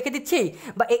আইটেমগুলো রেখে দিচ্ছি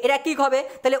বা এরা কী হবে,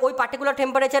 তাহলে ওই পার্টিকুলার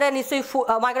টেম্পারেচারে নিশ্চয়ই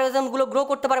মাইক্রোঅর্গানিজমগুলো গ্রো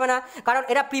করতে পারবে না, কারণ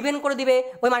এরা প্রিভেন্ট করে দিবে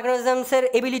ওই মাইক্রোঅর্গানিজমসের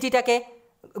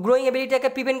গ্রোয়িং এবিলিটিটাকে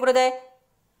প্রিভেন্ট করে দেয়।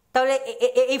 তাহলে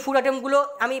এই ফুড আইটেমগুলো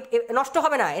নষ্ট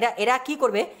হবে না। এরা কী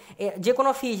করবে, যে কোনো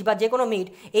ফিশ বা যে কোনো মিট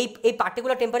এই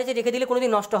পার্টিকুলার টেম্পারেচারে রেখে দিলে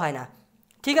কোনোদিন নষ্ট হয় না।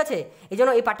 ঠিক আছে, এই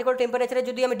জন্য এই পার্টিকুলার টেম্পারেচারে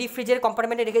যদি আমি ডিপ ফ্রিজের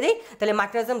কম্পার্টমেন্টে রেখে দিই তাহলে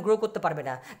মাইক্রোঅর্গানিজম গ্রো করতে পারবে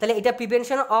না। তাহলে এটা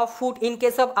prevention of food in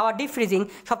case of our deep freezing,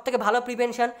 সবথেকে ভালো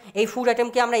প্রিভেনশন। এই ফুড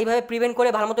আইটেমকে আমরা এইভাবে প্রিভেন্ট করে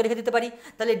ভালো মতো রেখে দিতে পারি।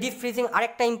 তাহলে ডিপ ফ্রিজিং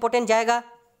আরেকটা ইম্পর্টেন্ট জায়গা।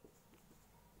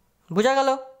 বোঝা গেল?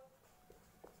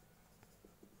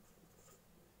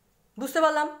 বুঝতে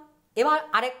পারলাম। এবার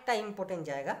আরেকটা ইম্পর্টেন্ট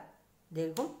জায়গা,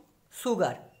 যেরকম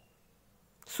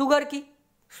সুগার কি,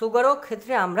 সুগারও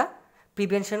ক্ষেত্রে আমরা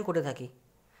প্রিভেনশন করে থাকি।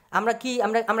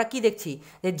 আমরা কি দেখছি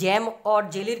যে জ্যাম অর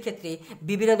জেলির ক্ষেত্রে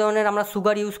বিভিন্ন ধরনের আমরা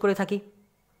সুগার ইউজ করে থাকি,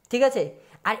 ঠিক আছে।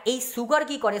 আর এই সুগার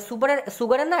কি করে,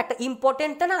 সুগারের না একটা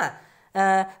ইম্পর্টেন্টটা না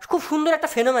খুব সুন্দর একটা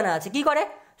ফেনোমেনা আছে, কি করে,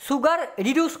 সুগার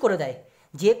রিডিউস করে দেয়।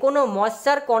 যে কোনো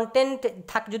ময়েশ্চার কন্টেন্ট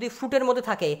যদি ফ্রুটের মধ্যে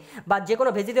থাকে বা যে কোনো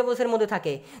ভেজিটেবলসের মধ্যে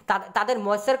থাকে, তাদের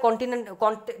ময়েশ্চার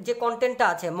যে কন্টেন্টটা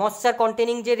আছে, ময়েশ্চার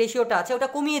কন্টেনিং যে রেশিওটা আছে ওটা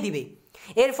কমিয়ে দিবে।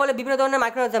 এর ফলে বিভিন্ন ধরনের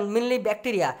মাইক্রোঅর্গানিজম, মেনলি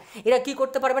ব্যাকটেরিয়া, এরা কি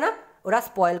করতে পারবে না, ওরা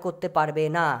স্পয়েল করতে পারবে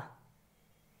না,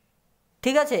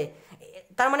 ঠিক আছে।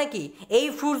 তার মানে কি, এই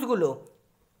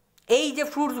যে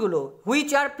ফ্রুটসগুলো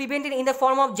which are prevented in the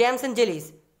form of jams and jellies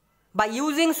by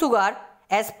using sugar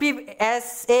as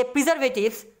a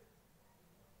preservatives,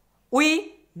 we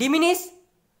diminish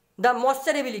the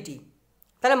ময়েশ্চারেবিলিটি।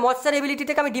 তাহলে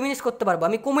ময়েশ্চারেবিলিটিটাকে আমি ডিমিনিশ করতে পারবো,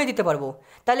 আমি কমিয়ে দিতে পারবো।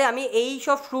 তাহলে আমি এই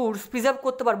সব ফ্রুটস প্রিজার্ভ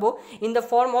করতে পারবো in the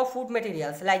form of food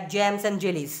materials like jams and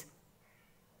jellies,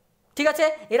 ঠিক আছে।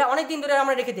 এরা অনেক দিন ধরে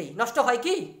আমরা রেখে দিই, নষ্ট হয়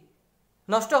কি,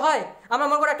 নষ্ট হয়। আমরা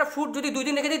মনে করো একটা ফ্রুট যদি 2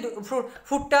 দিন রেখে দিই,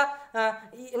 ফ্রুটটা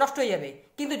নষ্ট হয়ে যাবে।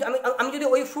 কিন্তু আমি যদি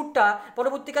ওই ফ্রুটটা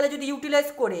পরবর্তীকালে যদি ইউটিলাইজ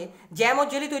করে জ্যাম ও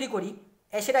জেলি তৈরি করি,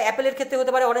 সেটা অ্যাপেলের ক্ষেত্রে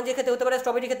হতে পারে, অরেঞ্জের ক্ষেত্রে হতে পারে,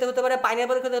 স্ট্রবেরির ক্ষেত্রে হতে পারে,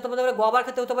 পাইনঅ্যাপলের ক্ষেত্রে হতে পারে, গোয়াবার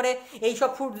ক্ষেত্রে হতে পারে, এই সব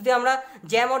ফ্রুট যদি আমরা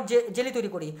জ্যাম আর জেলি তৈরি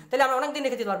করি, তাহলে আমরা অনেক দিন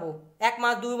রেখে দিতে পারবো। 1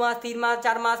 মাস, 2 মাস, 3 মাস,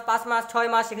 4 মাস, 5 মাস, 6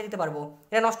 মাস রেখে দিতে পারবো।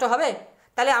 এটা নষ্ট হবে?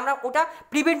 তাহলে আমরা ওটা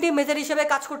প্রিভেন্টিভ মেজার হিসেবে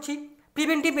কাজ করছি।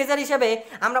 প্রিভেন্টিভ মেজার হিসেবে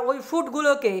আমরা ওই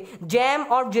ফুডগুলোকে জ্যাম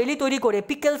অর জেলি তৈরি করে,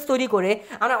 পিকলস তৈরি করে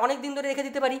আমরা অনেক দিন ধরে রেখে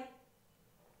দিতে পারি।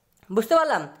 বুঝতে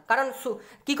পারলাম? কারণ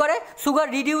কি করে, sugar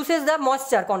reduces the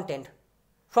moisture content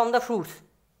from the fruits.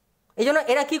 এই জন্য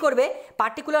এরা কী করবে,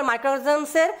 পার্টিকুলার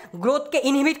মাইক্রোঅর্গানিজমসের গ্রোথকে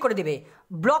ইনহিবিট করে দিবে,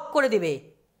 ব্লক করে দিবে,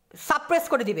 সাপ্রেস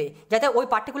করে দিবে, যাতে ওই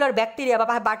পার্টিকুলার ব্যাকটেরিয়া বা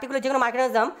পার্টিকুলার যে কোনো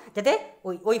মাইক্রোঅর্গানিজম যাতে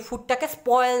ওই ফুডটাকে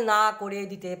স্পয়েল না করে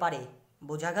দিতে পারে।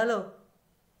 বোঝা গেল?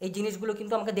 এই জিনিসগুলো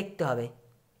কিন্তু আমাকে দেখতে হবে।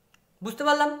 বুঝতে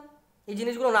পারলাম? এই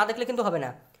জিনিসগুলো না দেখলে কিন্তু হবে না।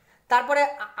 তারপরে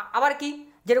আবার কি,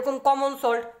 যেরকম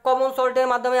কমন সল্টের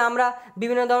মাধ্যমে আমরা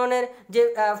বিভিন্ন ধরনের যে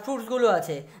ফ্রুটসগুলো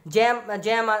আছে,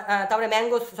 জ্যাম তারপরে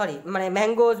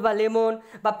ম্যাঙ্গোজ বা লেমন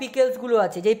বা পিকেলসগুলো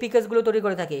আছে, যেই পিকেলসগুলো তৈরি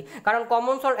করে থাকি। কারণ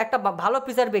কমন সল্ট একটা ভালো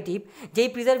প্রিজারভেটিভ, যেই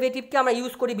প্রিজারভেটিভকে আমরা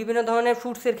ইউজ করি বিভিন্ন ধরনের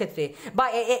ফ্রুটসের ক্ষেত্রে, বা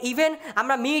ইভেন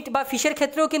আমরা মিট বা ফিশের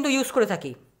ক্ষেত্রেও কিন্তু ইউজ করে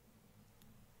থাকি,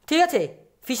 ঠিক আছে।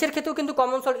 ফিশের ক্ষেত্রেও কিন্তু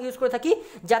কমন সল্ট ইউজ করে থাকি,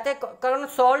 যাতে, কারণ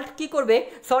সল্ট কি করবে,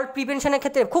 সল্ট প্রিভেনশনের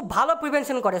ক্ষেত্রে খুব ভালো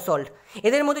প্রিভেনশন করে সল্ট।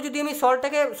 এদের মধ্যে যদি আমি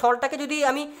সল্টটাকে যদি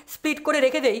আমি স্প্লিট করে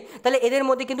রেখে দেই, তাহলে এদের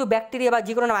মধ্যে কিন্তু ব্যাকটেরিয়া বা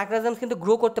যে কোনো মাইক্রোঅর্গানিজমস কিন্তু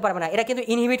গ্রো করতে পারবে না। এরা কিন্তু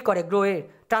ইনহিবিট করে, গ্রোয়ের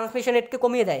ট্রান্সমিশন রেটকে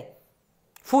কমিয়ে দেয়,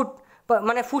 ফুড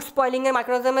স্পয়েলিংয়ের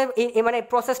মাইক্রোঅর্গানিজমের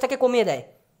প্রসেসটাকে কমিয়ে দেয়।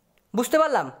 বুঝতে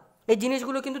পারলাম? এই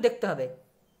জিনিসগুলো কিন্তু দেখতে হবে।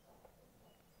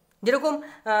 যেরকম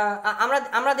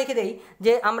আমরা দেখে দেই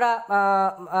যে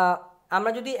আমরা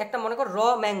যদি একটা মনে কর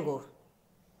ম্যাঙ্গো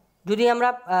যদি আমরা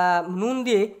নুন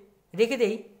দিয়ে রেখে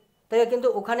দেই, তাহলে কিন্তু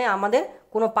ওখানে আমাদের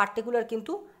কোনো পার্টিকুলার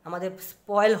কিন্তু আমাদের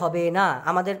স্পয়েল হবে না,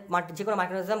 আমাদের যে কোনো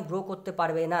মাইক্রোঅর্গানিজম গ্রো করতে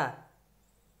পারবে না।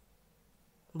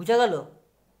 বুঝা গেল?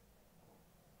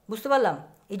 বুঝতে পারলাম?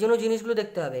 এই জন্য জিনিসগুলো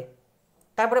দেখতে হবে।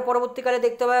 তারপরে পরবর্তীকালে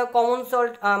দেখতে হবে common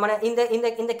salt,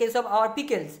 in the case of our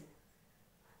pickles,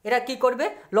 এরা কি করবে,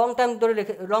 লং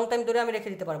টাইম ধরে আমি রেখে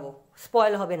দিতে পারবো,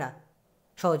 স্পয়েল হবে না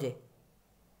সহজে,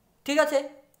 ঠিক আছে।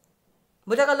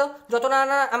 বোঝা গেল? যত না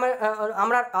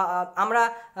আমরা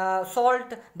সল্ট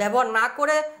ব্যবহার না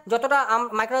করে যতটা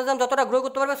মাইক্রোঅর্গানিজম যতটা গ্রো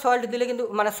করতে পারবে, সল্ট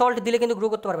দিলে কিন্তু গ্রো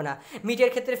করতে পারবে না।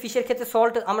 মিটের ক্ষেত্রে, ফিশের ক্ষেত্রে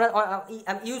সল্ট আমরা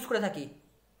ইউজ করে থাকি,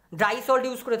 ড্রাই সল্ট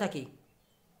ইউজ করে থাকি।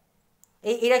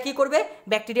 এরা কি করবে,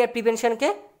 ব্যাকটেরিয়ার প্রিভেনশনকে,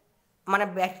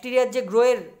 ব্যাকটেরিয়ার যে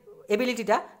গ্রোয়ের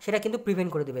এবিলিটিটা সেটা কিন্তু প্রিভেন্ট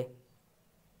করে দেবে।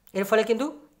 এর ফলে কিন্তু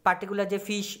পার্টিকুলার যে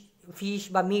ফিশ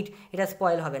বা মিট এটা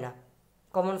স্পয়েল হবে না।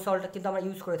 কমন সল্ট কিন্তু আমরা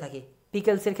ইউজ করে থাকি,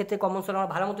 পিকেলসের ক্ষেত্রে কমন সল্ট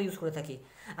আমরা ভালো মতো ইউজ করে থাকি।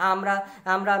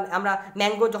 আমরা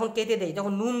ম্যাঙ্গো যখন কেটে দেই,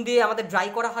 তখন নুন দিয়ে আমাদের ড্রাই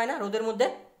করা হয় না রোদের মধ্যে,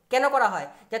 কেন করা হয়,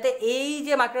 যাতে এই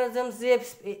যে মাইক্রোঅর্গানিজমস যে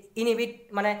ইনহিবিট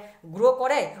গ্রো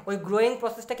করে, ওই গ্রোয়িং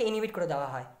প্রসেসটাকে ইনহিবিট করে দেওয়া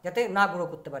হয়, যাতে না গ্রো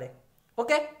করতে পারে।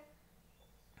 ওকে,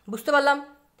 বুঝতে পারলাম?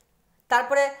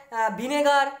 তারপরে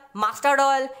ভিনেগার, মাস্টার্ড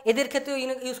অয়েল, এদের ক্ষেত্রেও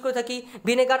ইউজ করে থাকি।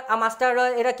 ভিনেগার আর মাস্টার্ড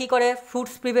অয়েল এরা কী করে,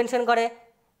 ফ্রুটস প্রিভেনশন করে।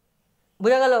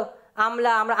 বোঝা গেল?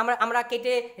 আমরা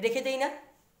কেটে রেখে দিই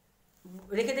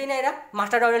না, এরা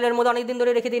মাস্টার্ড অয়েলের মধ্যে অনেক দিন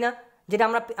ধরে রেখে দিই না, যেটা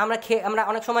আমরা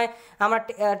অনেক সময় আমরা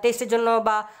টেস্টের জন্য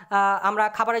বা আমরা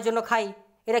খাবারের জন্য খাই।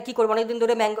 এরা কী করবে, অনেক দিন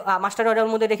ধরে মাস্টার্ড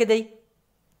অয়েলের মধ্যে রেখে দেই,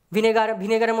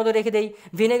 ভিনেগারের মধ্যে রেখে দেই।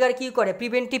 ভিনেগার কী করে,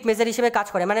 প্রিভেন্টিভ মেজার হিসেবে কাজ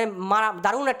করে,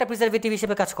 দারুণ একটা প্রিজারভেটিভ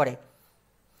হিসেবে কাজ করে।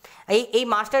 এই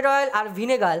মাস্টার্ড অয়েল আর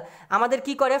ভিনেগার আমাদের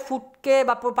কি করে, ফুডকে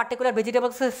বা পার্টিকুলার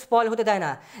ভেজিটেবলসকে স্পয়েল হতে দেয়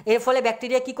না। এর ফলে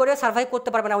ব্যাকটেরিয়া কি করে, সার্ভাইভ করতে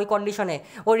পারবে না ওই কন্ডিশনে,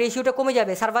 ওর রেশিওটা কমে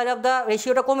যাবে, সার্ভাইভ অফ দ্য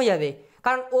রেশিওটা কমে যাবে,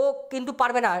 কারণ ও কিন্তু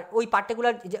পারবে না ওই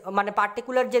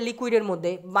পার্টিকুলার যে লিকুইডের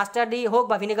মধ্যে, মাস্টার্ডই হোক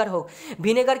বা ভিনেগার হোক।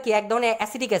 ভিনেগার কি এক ধরনের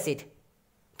অ্যাসিডিক অ্যাসিড,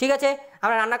 ঠিক আছে।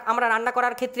 আমরা রান্না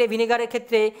করার ক্ষেত্রে ভিনেগারের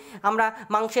ক্ষেত্রে, আমরা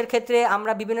মাংসের ক্ষেত্রে,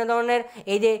 আমরা বিভিন্ন ধরনের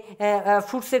এই যে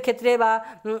ফ্রুটসের ক্ষেত্রে বা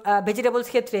ভেজিটেবলস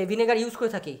ক্ষেত্রে ভিনেগার ইউজ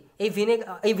করে থাকি।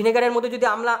 এই ভিনেগারের মধ্যে যদি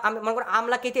মনে করো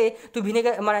আমলা কেটে তুই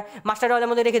ভিনেগার মানে মাস্টার্ড অয়েলের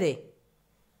মধ্যে রেখে দে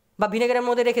বা ভিনেগারের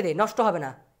মধ্যে রেখে দে, নষ্ট হবে না,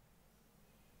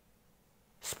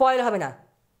 স্পয়েল হবে না।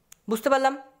 বুঝতে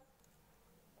পারলাম?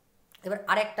 এবার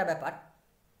আরেকটা ব্যাপার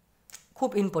খুব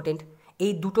ইম্পর্টেন্ট,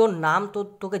 এই দুটোর নাম তো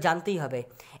তোকে জানতেই হবে।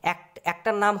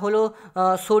 একটার নাম হলো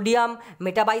সোডিয়াম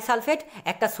মেটাবাইসালফেট,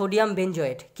 একটা সোডিয়াম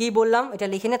বেনজয়েট। কি বললাম এটা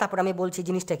লিখে নে, তারপর আমি বলছি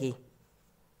জিনিসটা কি।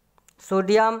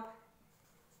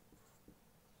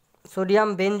 সোডিয়াম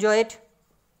বেনজয়েট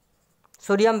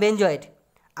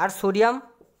আর সোডিয়াম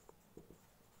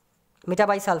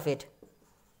মেটাবাইসালফেট।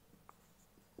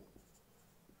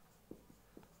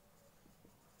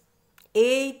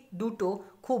 এই দুটো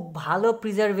খুব ভালো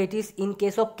preservatives in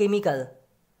case of chemical.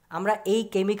 আমরা এই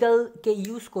কেমিক্যালকে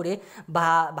ইউজ করে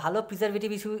ভালো প্রিজারভেটিভ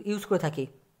ইউজ করে থাকি।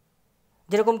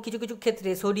 যেরকম কিছু কিছু ক্ষেত্রে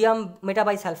সোডিয়াম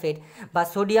মেটাবাইসালফেট বা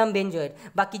সোডিয়াম বেনজয়েট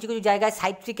বা কিছু কিছু জায়গায়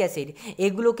সাইট্রিক অ্যাসিড,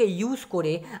 এগুলোকে ইউজ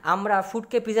করে আমরা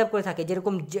ফুডকে প্রিজার্ভ করে থাকি।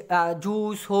 যেরকম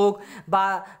জুস হোক বা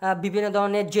বিভিন্ন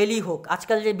ধরনের জেলি হোক,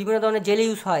 আজকাল যে বিভিন্ন ধরনের জেলি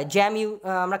ইউজ হয়, জ্যাম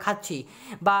আমরা খাচ্ছি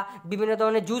বা বিভিন্ন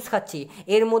ধরনের জুস খাচ্ছি,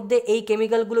 এর মধ্যে এই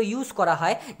কেমিক্যালগুলো ইউজ করা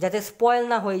হয় যাতে স্পয়েল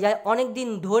না হয়ে যায়, অনেক দিন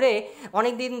ধরে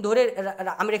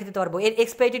আমি রেখে দিতে পারবো। এর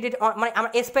এক্সপায়ারি ডেট মানে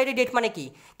আমরা এক্সপায়ারি ডেট মানে কি,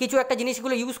 কিছু একটা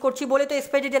জিনিসগুলো ইউজ করছি বলে তো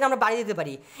এক্সপায়ারি ডেট আমরা বাড়িয়ে দিতে পারি।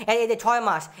 এই যে 6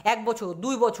 মাস, 1 বছর,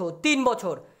 2 বছর, 3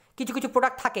 বছর কিছু কিছু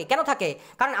প্রোডাক্ট থাকে। কেন থাকে?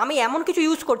 কারণ আমি এমন কিছু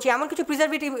ইউজ করছি, এমন কিছু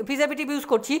প্রিজারভেটিভ ইউজ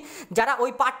করছি যারা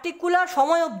ওই পার্টিকুলার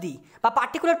সময় অবধি বা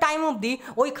পার্টিকুলার টাইম অবধি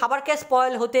ওই খাবারকে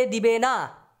স্পয়েল হতে দিবে না।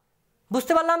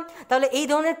 বুঝতে পারলাম? তাহলে এই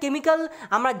ধরনের কেমিক্যাল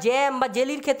আমরা জ্যাম বা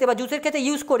জেলির ক্ষেত্রে বা জুসের ক্ষেত্রে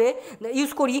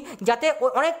ইউজ করি যাতে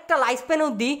অনেকটা লাইফ স্প্যান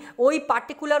অবধি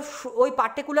ওই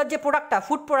পার্টিকুলার যে প্রোডাক্টটা,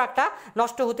 ফুড প্রোডাক্টটা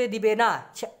নষ্ট হতে দিবে না।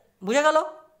 বুঝা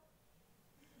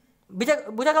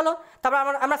গেল?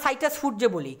 তারপর আমরা সাইট্রাস ফুড যে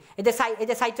বলি, এই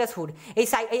যে সাইট্রাস ফুড,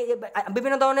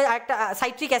 বিভিন্ন ধরনের একটা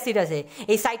সাইট্রিক অ্যাসিড আছে।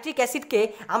 এই সাইট্রিক অ্যাসিডকে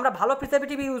আমরা ভালো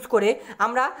প্রিজারভেটিভ ইউজ করে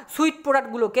আমরা সুইট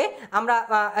প্রোডাক্টগুলোকে আমরা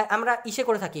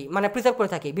করে থাকি, মানে প্রিজার্ভ করে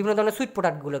থাকি। বিভিন্ন ধরনের সুইট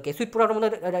প্রোডাক্টের মধ্যে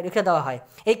রেখে দেওয়া হয়।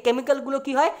 এই কেমিক্যালগুলো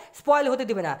কি হয়, স্পয়েল হতে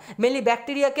দেবে না, মেনলি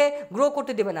ব্যাকটেরিয়াকে গ্রো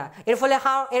করতে দেবে না। এর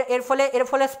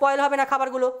ফলে স্পয়েল হবে না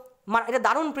খাবারগুলো। এটা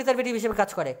দারুণ প্রিজারভেটিভ হিসেবে কাজ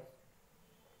করে।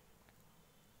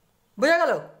 বোঝা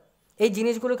গেল? এই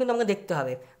জিনিসগুলো কিন্তু আমাকে দেখতে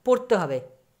হবে, পড়তে হবে,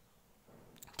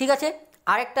 ঠিক আছে।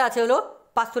 আরেকটা আছে হলো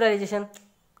পাস্তুরাইজেশন,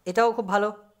 এটাও খুব ভালো।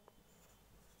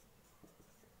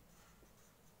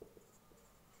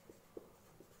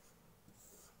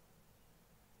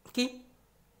 কি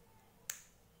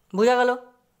বোঝা গেল?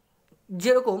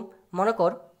 যেরকম মনে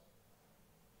কর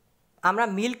আমরা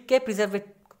মিল্ককে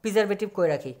প্রিজারভেটিভ করে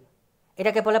রাখি,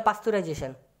 এটাকে বলে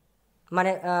পাস্তুরাইজেশন।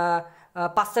 মানে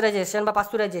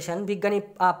পাস্তুরাইজেশন বিজ্ঞানী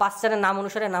পাস্চারের নাম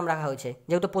অনুসারে নাম রাখা হয়েছে,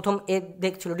 যেহেতু প্রথম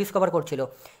ডিসকভার করছিল।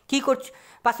 কি করছে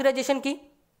পাস্তুরাইজেশন? কি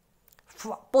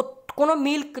কোনো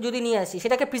মিল্ক যদি নিয়ে আসি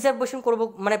সেটাকে প্রিজার্ভ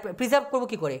করবো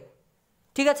কী করে,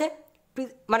 ঠিক আছে।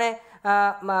 মানে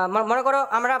মনে করো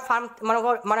আমরা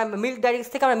মিল্ক ডাইরেক্ট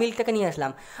থেকে আমরা মিল্কটাকে নিয়ে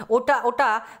আসলাম, ওটা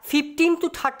 15 to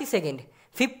 30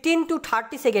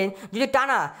 সেকেন্ড যদি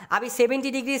টানা আমি 70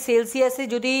 ডিগ্রি সেলসিয়াসে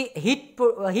যদি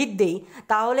হিট দেই,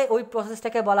 তাহলে ওই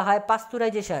প্রসেসটাকে বলা হয়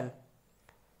পাস্তুরাইজেশন।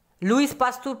 লুইস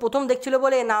পাস্তুর প্রথম দেখছিল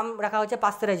বলে নাম রাখা হয়েছে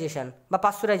পাস্তুরাইজেশন,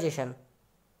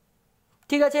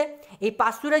 ঠিক আছে। এই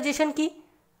পাস্তুরাইজেশন কি,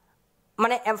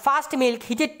 মানে first milk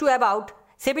heated to about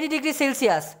 70 degree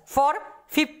Celsius for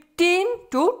 15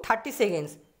 to 30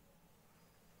 seconds.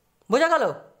 বোঝা গেল?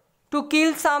 To kill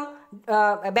some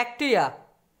bacteria.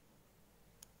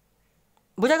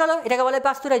 বোঝা গেল? এটাকে বলে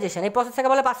পাস্তুরাইজেশন, এই প্রসেসটাকে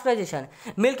বলে পাস্তুরাইজেশন।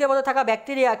 মিল্কের মধ্যে থাকা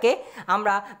ব্যাকটেরিয়াকে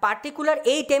আমরা পার্টিকুলার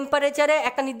এই টেম্পারেচারে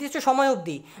একটা নির্দিষ্ট সময়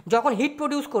অবধি যখন হিট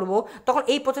প্রডিউস করব, তখন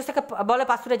এই প্রসেসটাকে বলে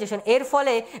পাস্তুরাইজেশন। এর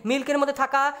ফলে মিল্কের মধ্যে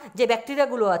থাকা যে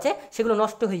ব্যাকটেরিয়াগুলো আছে সেগুলো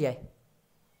নষ্ট হয়ে যায়।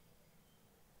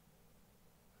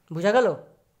 বোঝা গেল?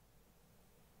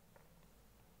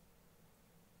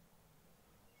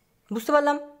 বুঝতে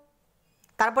পারলাম?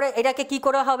 তারপরে এটাকে কি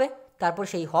করা হবে, তারপর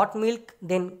সেই হট মিল্ক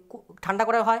দেন ঠান্ডা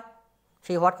করা হয়,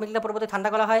 সেই হট মিল্কটা পরবর্তী ঠান্ডা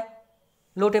করা হয়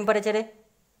লো টেম্পারেচারে,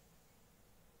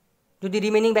 যদি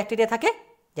রিমেনিং ব্যাকটেরিয়া থাকে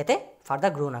যাতে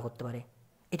ফার্দার গ্রো না করতে পারে।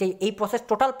 এই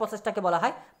টোটাল প্রসেসটাকে বলা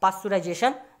হয়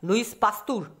পাস্তুরাইজেশন। লুইস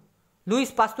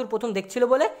পাস্তুর প্রথম দেখছিল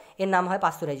বলে এর নাম হয়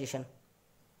পাস্তুরাইজেশন।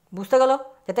 বুঝতে গেল?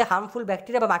 যাতে হার্মফুল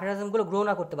ব্যাকটেরিয়া বা মাইক্রোঅর্গানিজমগুলো গ্রো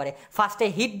না করতে পারে। ফার্স্টে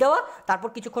হিট দেওয়া, তারপর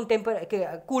কিছুক্ষণ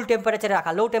কুল টেম্পারেচারে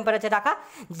রাখা, লো টেম্পারেচারে রাখা,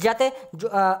 যাতে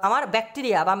আমার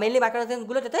ব্যাকটেরিয়া বা মেনলি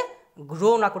মাইক্রোঅর্গানিজমগুলো যাতে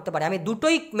গ্রো না করতে পারে। আমি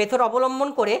দুটোই মেথড অবলম্বন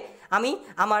করে আমি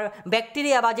আমার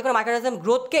ব্যাকটেরিয়া বা যে কোনো মাইক্রোঅর্গানিজম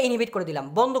গ্রোথকে ইনহিবিট করে দিলাম,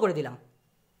 বন্ধ করে দিলাম।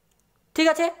 ঠিক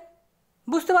আছে,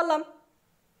 বুঝতে পারলাম?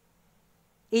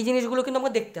 এই জিনিসগুলো কিন্তু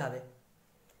আমাকে দেখতে হবে।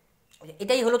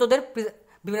 এটাই হলো তোদের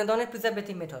বিভিন্ন ধরনের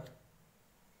প্রিজারভেটিভ মেথড।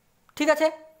 ঠিক আছে,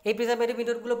 এই প্রিজারভেটিভ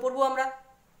মেথডগুলো পড়বো আমরা,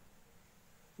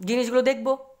 জিনিসগুলো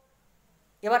দেখবো।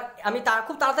 এবার আমি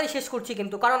খুব তাড়াতাড়ি শেষ করছি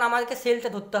কিন্তু, কারণ আমাদেরকে সেলটা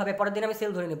ধরতে হবে, পরের দিন আমি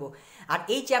সেল ধরে নেব। আর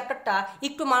এই চ্যাপ্টারটা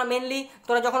একটু মেনলি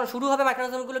তোরা যখন শুরু হবে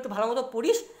মাইক্রোঅর্গানিজমগুলো একটু ভালো মতো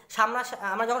পড়িস।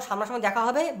 আমরা যখন সামনাসামনি দেখা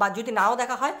হবে বা যদি নাও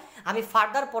দেখা হয়, আমি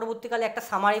ফার্দার পরবর্তীকালে একটা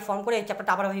সামারি ফর্ম করে এই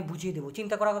চ্যাপ্টারটা আবার আমি বুঝিয়ে দেবো।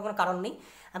 চিন্তা করার কোনো কারণ নেই,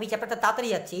 আমি চ্যাপ্টারটা তাড়াতাড়ি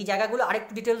যাচ্ছি। এই জায়গাগুলো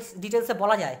আরেকটু ডিটেলসে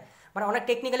বলা যায়, মানে অনেক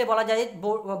টেকনিক্যালি বলা যায়,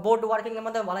 বোর্ড ওয়ার্কিংয়ের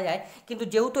মাধ্যমে বলা যায়, কিন্তু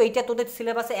যেহেতু এইটা তোদের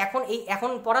সিলেবাসে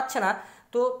এখন পড়াচ্ছে না,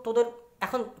 তো তোদের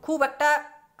এখন খুব একটা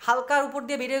হালকার উপর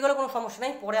দিয়ে বেরিয়ে গেলে কোনো সমস্যা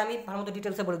নেই, পরে আমি ভালো মতো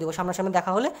ডিটেলসে বলে দেবো সামনাসামনি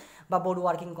দেখা হলে বা বোর্ড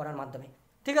ওয়ার্কিং করার মাধ্যমে।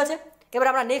 ঠিক আছে, এবার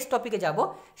আমরা নেক্সট টপিকে যাব।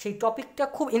 সেই টপিকটা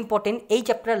খুব ইম্পর্টেন্ট, এই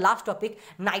চ্যাপ্টারের লাস্ট টপিক,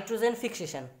 নাইট্রোজেন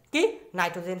ফিক্সেশন। কি?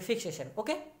 Nitrogen fixation.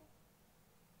 ওকে,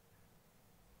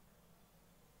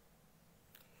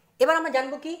 এবার আমরা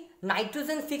জানবো কি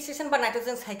নাইট্রোজেন ফিক্সেশন বা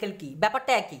নাইট্রোজেন সাইকেল কি।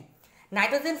 ব্যাপারটা একই।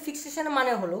 নাইট্রোজেন ফিক্সেশন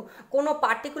মানে হলো কোনো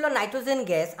পার্টিকুলার নাইট্রোজেন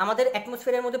গ্যাস, আমাদের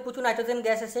অ্যাটমসফিয়ারের মধ্যে প্রচুর নাইট্রোজেন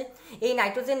গ্যাস আছে। এই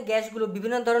নাইট্রোজেন গ্যাসগুলো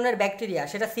বিভিন্ন ধরনের ব্যাকটেরিয়া,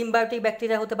 সেটা সিম্বায়োটিক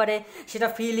ব্যাকটেরিয়া হতে পারে, সেটা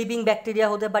ফ্রি লিভিং ব্যাকটেরিয়া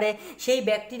হতে পারে, সেই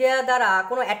ব্যাকটেরিয়া দ্বারা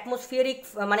কোনো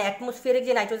অ্যাটমসফিয়ারিক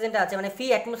যে নাইট্রোজেনটা আছে, মানে ফ্রি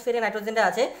অ্যাটমসফিয়ারে নাইট্রোজেনটা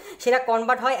আছে, সেটা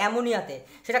কনভার্ট হয়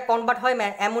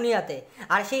অ্যামোনিয়াতে,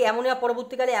 আর সেই অ্যামোনিয়া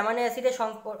পরবর্তীকালে অ্যামাইনো অ্যাসিডের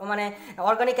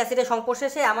অর্গানিক অ্যাসিডের সংস্পর্শে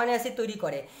সে অ্যামাইনো অ্যাসিড তৈরি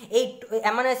করে। এই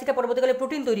অ্যামাইনো অ্যাসিডটা পরবর্তীকালে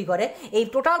প্রোটিন তৈরি করে। এই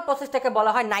টোটাল প্রসেসটাকে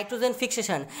বলা হয় নাইট্রোজেন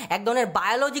ফিক্সেশন, এক ধরনের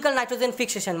বায়োলজিক্যাল নাইট্রোজেন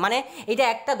ফিক্সেশন। মানে এটা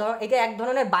এক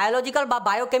ধরনের বায়োলজিক্যাল বা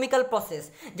বায়োকেমিক্যাল প্রসেস,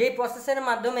 যেই প্রসেসের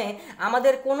মাধ্যমে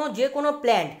আমাদের যে কোনো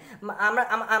প্ল্যান্ট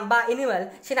বা অ্যানিমাল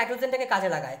সে নাইট্রোজেনটাকে কাজে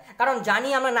লাগায়। কারণ জানি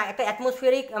আমরা একটা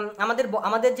অ্যাটমসফিয়ারিক আমাদের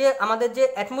যে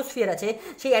অ্যাটমসফিয়ার আছে,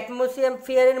 সেই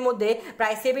অ্যাটমসফিয়ারের মধ্যে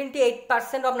প্রায়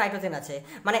 78% অফ নাইট্রোজেন আছে।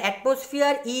 মানে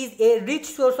atmosphere is a rich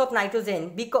source of nitrogen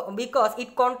because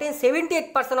it contain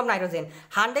 78% of nitrogen.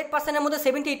 100%-এর মধ্যে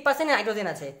 78% নাইট্রোজেন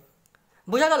আছে।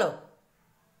 বোঝা গেল?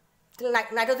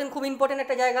 নাইট্রোজেন খুব ইম্পর্টেন্ট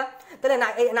একটা জায়গা। তাহলে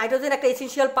নাইট্রোজেন একটা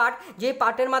এসেনশিয়াল পার্ট, যে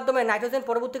পার্টের মাধ্যমে নাইট্রোজেন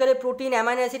পরবর্তীকালে প্রোটিন,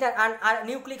 অ্যামাইনো অ্যাসিড আর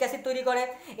নিউক্লিক অ্যাসিড তৈরি করে।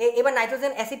 এবার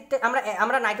নাইট্রোজেন অ্যাসিডটা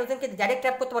আমরা নাইট্রোজেনকে ডাইরেক্ট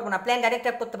ট্র্যাপ করতে পারবো না, প্ল্যান্ট ডাইরেক্ট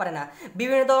ট্র্যাপ করতে পারে না।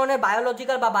 বিভিন্ন ধরনের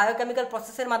বায়োলজিক্যাল বা বায়োকেমিক্যাল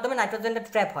প্রসেসের মাধ্যমে নাইট্রোজেনটা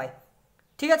ট্র্যাপ হয়।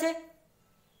 ঠিক আছে,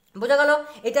 বোঝা গেল?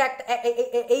 এটা একটা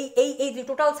এই যে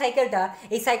টোটাল সাইকেলটা,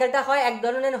 এই সাইকেলটা হয় এক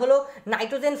ধরনের হলো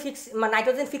নাইট্রোজেন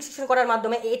ফিক্সেশন করার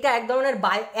মাধ্যমে। এটা এক ধরনের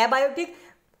abiotic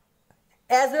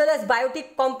as well as Biotique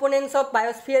components of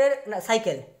বায়োস্ফিয়ারের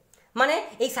cycle. মানে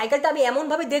এই সাইকেলটা আমি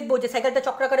এমনভাবে দেখবো যে সাইকেলটা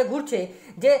চক্রাকারে ঘুরছে,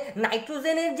 যে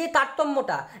নাইট্রোজেনের যে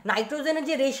তারতম্যটা, নাইট্রোজেনের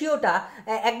যে রেশিওটা,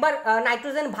 একবার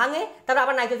নাইট্রোজেন ভাঙে, তারপর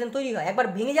আবার নাইট্রোজেন তৈরি হয়, একবার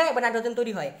ভেঙে যায়, একবার নাইট্রোজেন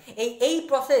তৈরি হয়। এই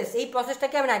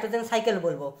প্রসেসটাকে আমি নাইট্রোজেন সাইকেল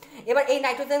বলবো। এবার এই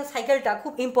নাইট্রোজেন সাইকেলটা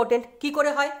খুব ইম্পর্টেন্ট। কি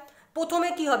করে হয়? প্রথমে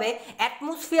কি হবে,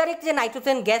 অ্যাটমসফিয়ারিক যে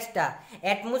নাইট্রোজেন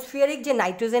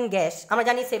গ্যাস আমরা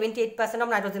জানি 78% অফ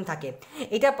নাইট্রোজেন থাকে।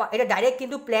 এটা ডাইরেক্ট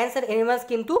কিন্তু প্ল্যান্টস অ্যান্ড অ্যানিমালস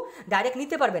কিন্তু ডাইরেক্ট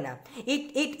নিতে পারবে না।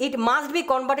 It must be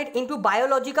converted into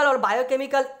biological or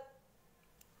biochemical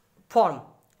form.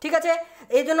 ঠিক আছে,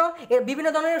 এই জন্য বিভিন্ন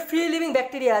ধরনের ফ্রি লিভিং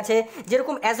ব্যাকটেরিয়া আছে,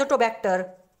 যেরকম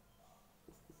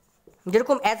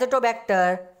অ্যাজোটোব্যাক্টার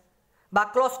বা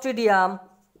ক্লস্ট্রিডিয়াম,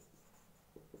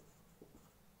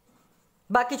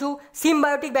 বা কিছু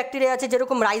সিম্বায়োটিক ব্যাকটেরিয়া আছে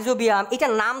যেরকম রাইজোবিয়াম।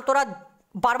 এটার নাম তোরা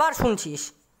বারবার শুনছিস,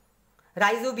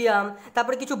 রাইজোবিয়াম।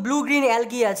 তারপরে কিছু ব্লু গ্রিন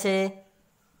অ্যালগি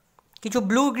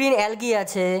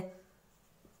আছে।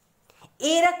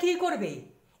 এরা কী করবে?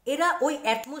 এরা ওই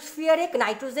অ্যাটমসফিয়ারিক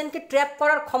নাইট্রোজেনকে ট্র্যাপ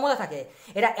করার ক্ষমতা থাকে।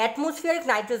 এরা অ্যাটমসফিয়ারিক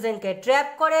নাইট্রোজেনকে ট্র্যাপ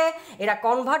করে, এরা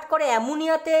কনভার্ট করে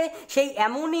অ্যামোনিয়াতে। সেই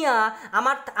অ্যামোনিয়া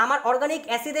আমার অর্গানিক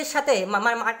অ্যাসিডের সাথে,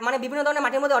 মানে বিভিন্ন ধরনের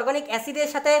মাটির মধ্যে অর্গানিক অ্যাসিডের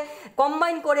সাথে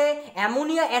কম্বাইন করে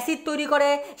অ্যামোনিয়া অ্যাসিড তৈরি করে।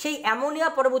 সেই অ্যামোনিয়া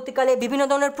পরবর্তীকালে বিভিন্ন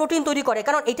ধরনের প্রোটিন তৈরি করে,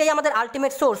 কারণ এটাই আমাদের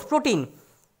আলটিমেট সোর্স, প্রোটিন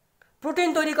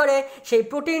তৈরি করে। সেই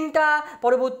প্রোটিনটা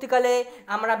পরবর্তীকালে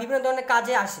আমরা বিভিন্ন ধরনের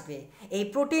কাজে আসবে। এই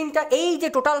প্রোটিনটা, এই যে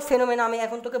টোটাল ফেনোমেনা আমি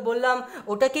এখন তোকে বললাম,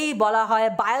 ওটাকেই বলা হয়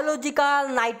বায়োলজিক্যাল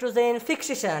নাইট্রোজেন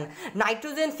ফিক্সেশন।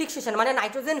 মানে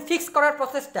নাইট্রোজেন ফিক্স করার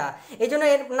প্রসেসটা, এই জন্য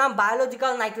এর নাম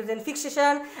বায়োলজিক্যাল নাইট্রোজেন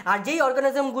ফিক্সেশন। আর যেই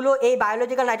অর্গানিজমগুলো এই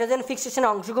বায়োলজিক্যাল নাইট্রোজেন ফিক্সেশনে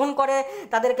অংশগ্রহণ করে,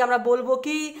 তাদেরকে আমরা বলবো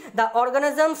কি, the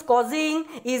organisms causing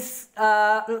is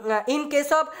in case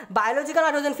of biological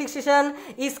nitrogen fixation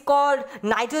is called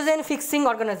nitrogen fixing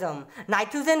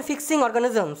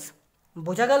organisms.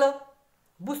 বোঝা গেল?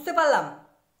 বুঝতে পারলাম?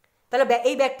 তাহলে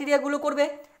এই ব্যাকটেরিয়াগুলো করবে।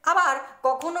 আবার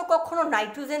কখনো কখনো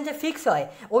নাইট্রোজেন যে ফিক্স হয়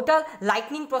ওটা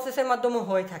লাইটনিং প্রসেসের মাধ্যমে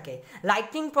হয়ে থাকে।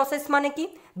 লাইটনিং প্রসেস মানে কি?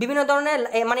 বিভিন্ন ধরনের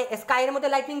মানে স্কাইয়ের মধ্যে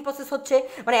লাইটনিং প্রসেস হচ্ছে,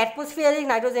 মানে atmospheric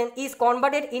nitrogen is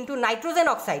converted into nitrogen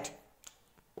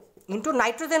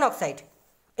oxide,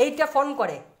 এইটা ফর্ম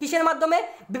করে কিসের মাধ্যমে?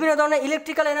 বিভিন্ন ধরনের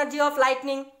ইলেকট্রিক্যাল এনার্জি অফ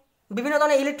লাইটনিং,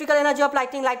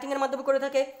 লাইটনিংয়ের মাধ্যমে করে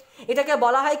থাকে। এটাকে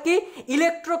বলা হয় কি?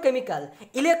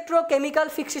 Electrochemical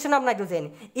fixation of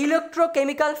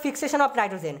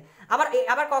nitrogen.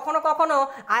 আবার কখনো কখনো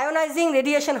আয়োনাইজিং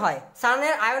রেডিয়েশন হয়,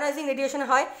 সানের আয়োনাইজিং রেডিয়েশন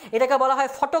হয়, এটাকে বলা হয়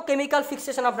ফটোকেমিক্যাল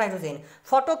ফিক্সেশন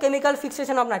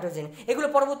অফ নাইট্রোজেন। এগুলো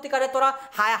পরবর্তীকালে তোরা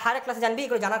হায়ার ক্লাসে জানবি,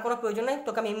 এগুলো জানার কোনো প্রয়োজন নেই,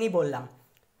 তোকে আমি এমনি বললাম।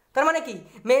 তার মানে কি?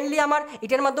 মেনলি আমার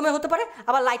এটার মাধ্যমে হতে পারে,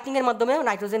 আবার লাইটনিংয়ের মাধ্যমেও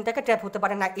নাইট্রোজেনটাকে ট্র্যাপ হতে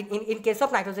পারে ইন কেস অফ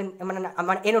নাইট্রোজেন,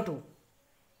 মানে NO2,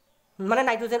 মানে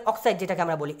নাইট্রোজেন অক্সাইড যেটাকে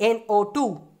আমরা বলি NO2।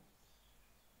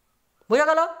 বোঝা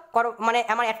গেল? মানে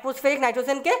আমার অ্যাটমসফিয়ারিক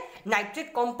নাইট্রোজেনকে নাইট্রেট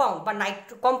কম্পাউন্ড বা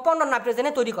কম্পাউন্ড অফ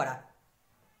নাইট্রোজেনে তৈরি করা।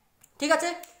 ঠিক আছে?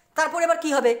 তারপর এবার কি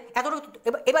হবে? এতটুকু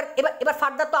এবার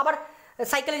ফার্দার তো আবার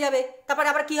সাইকেলে যাবে। তারপরে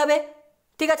আবার কি হবে?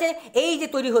 ঠিক আছে, এই যে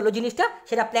তৈরি হলো জিনিসটা,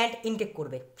 সেটা প্ল্যান্ট ইনটেক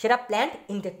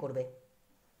করবে।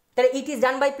 তাহলে it is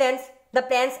done by plants. The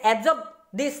plants absorb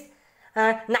this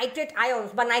nitrate আয়ন্স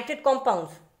বা নাইট্রেট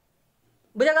কম্পাউন্ডস।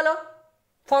 বোঝা গেল?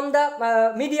 ফ্রম দ্য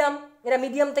মিডিয়াম, এরা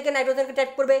মিডিয়াম থেকে নাইট্রোজেনকে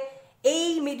ট্র্যাপ করবে। এই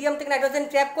মিডিয়াম থেকে নাইট্রোজেন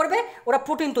ট্র্যাপ করবে, ওরা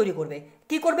প্রোটিন তৈরি করবে।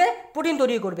 কি করবে? প্রোটিন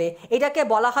তৈরি করবে। এটাকে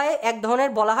বলা হয় এক ধরনের,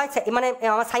 বলা হয় মানে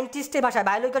আমার সায়েন্টিস্টের ভাষায়,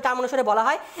 বায়োলজিক্যাল টার্ম অনুসারে বলা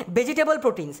হয় ভেজিটেবল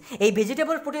প্রোটিনস। এই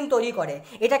ভেজিটেবল প্রোটিন তৈরি করে,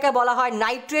 এটাকে বলা হয়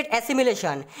নাইট্রেট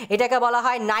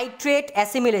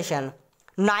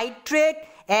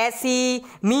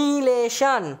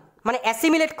অ্যাসিমিলেশন। মানে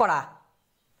অ্যাসিমিলেট করা।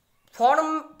 ফর্ম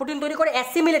প্রোটিন তৈরি করে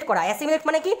অ্যাসিমিলেট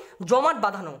মানে কি? জমাট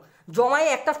বাঁধানো, জমায়ে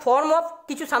একটা ফর্ম অফ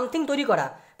কিছু সামথিং তৈরি করা।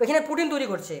 এখানে প্রোটিন তৈরি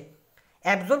করছে,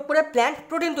 অ্যাবজর্ব করে প্ল্যান্ট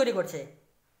প্রোটিন তৈরি করছে।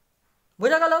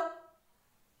 বোঝা গেল?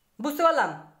 বুঝতে পারলাম?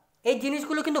 এই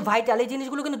জিনিসগুলো কিন্তু ভাইটাল, এই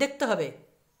জিনিসগুলো কিন্তু দেখতে হবে।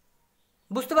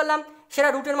 বুঝতে পারলাম? সেটা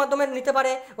রুটের মাধ্যমে নিতে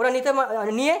পারে, ওরা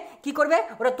নিয়ে কি করবে?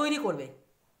 ওরা তৈরি করবে।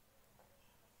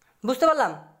 বুঝতে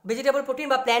পারলাম? ভেজিটেবল প্রোটিন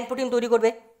বা প্ল্যান্ট প্রোটিন তৈরি করবে।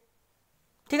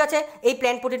 ঠিক আছে? এই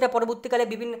প্ল্যান্ট প্রোটিনটা পরবর্তীকালে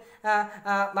বিভিন্ন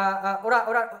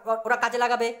ওরা কাজে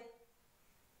লাগাবে,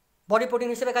 বডি প্রোটিন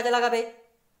হিসেবে কাজে লাগাবে।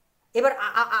 এবার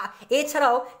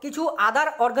এছাড়াও কিছু আদার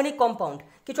অর্গানিক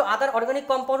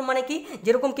কম্পাউন্ড মানে কি?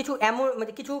 যেরকম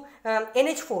কিছু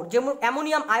NH4, যেমন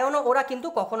অ্যামোনিয়াম আয়নও ওরা কিন্তু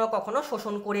কখনো কখনো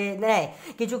শোষণ করে নেয়,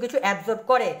 কিছু অ্যাবজর্ব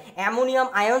করে, অ্যামোনিয়াম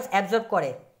আয়নস অ্যাবজর্ব করে।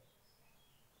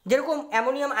 যেরকম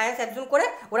অ্যামোনিয়াম আয়নস অ্যাবজর্ব করে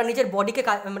ওরা নিজের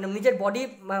বডি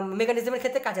মেকানিজমের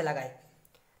ক্ষেত্রে কাজে লাগায়।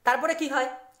 তারপরে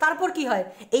কি হয়?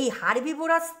 এই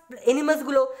হার্বিভোরাস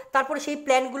অ্যানিমালসগুলো তারপরে সেই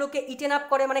প্ল্যান্টগুলোকে ইটেন আপ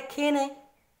করে, মানে খেয়ে নেয়।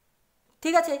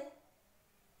 ঠিক আছে?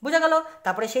 বোঝা গেল?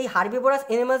 তারপরে সেই হার্বিভোরাস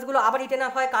অ্যানিমালসগুলো আবার ইটেন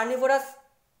আপ হয় কার্নিভোরাস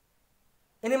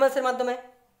অ্যানিমালসের মাধ্যমে।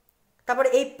 তারপরে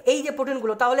এই যে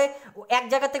প্রোটিনগুলো তাহলে এক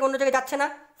জায়গা থেকে অন্য জায়গায় যাচ্ছে না।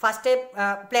 ফার্স্টে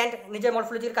প্ল্যান্ট নিজের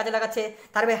মরফোলজির কাজে লাগাচ্ছে,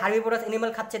 তারপরে হার্বিভোরাস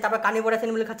অ্যানিমাল খাচ্ছে, তারপর কার্নিভোরাস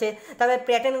অ্যানিমাল খাচ্ছে, তারপরে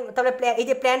এই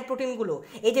যে প্ল্যান্ট প্রোটিনগুলো,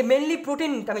 এই যে মেনলি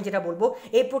প্রোটিন আমি যেটা বলবো,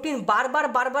 এই প্রোটিন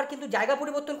বারবার কিন্তু জায়গা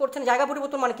পরিবর্তন করছে না। জায়গা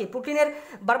পরিবর্তন মানে কি? প্রোটিনের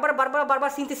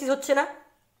বারবার সিনথেসিস হচ্ছে না,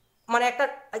 মানে একটা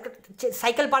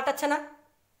সাইকেল পাল্টাচ্ছে না।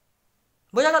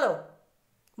 বোঝা গেল?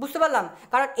 বুঝতে পারলাম?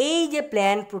 কারণ এই যে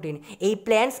প্ল্যান্ট প্রোটিন, এই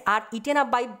plants R eaten up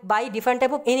by different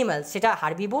type of animals. সেটা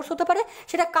হার্বিভোরস হতে পারে,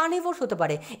 সেটা কার্নিভোরস হতে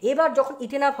পারে। এবার যখন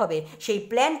ইটেন আপ হবে, সেই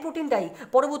প্ল্যান্ট প্রোটিনটাই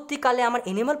পরবর্তীকালে আমার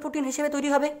অ্যানিমাল প্রোটিন হিসেবে তৈরি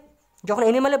হবে, যখন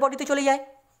অ্যানিমালের বডিতে চলে যায়।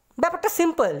 ব্যাপারটা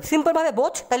সিম্পলভাবে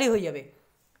বোঝ, তাহলেই হয়ে যাবে।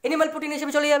 অ্যানিমাল প্রোটিন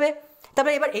হিসেবে চলে যাবে,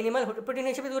 তারপরে এবার অ্যানিমাল প্রোটিন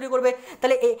হিসেবে তৈরি করবে।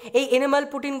 তাহলে এই অ্যানিমাল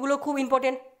প্রোটিনগুলো খুব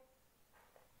ইম্পর্টেন্ট।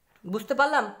 বুঝতে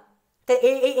পারলাম? তো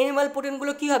এই অ্যানিমাল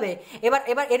প্রোটিনগুলো কী হবে? এবার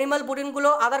অ্যানিমাল প্রোটিনগুলো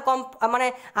মানে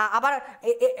আবার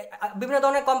বিভিন্ন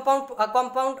ধরনের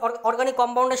কম্পাউন্ড অর্গানিক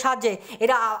কম্পাউন্ডের সাহায্যে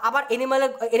এরা আবার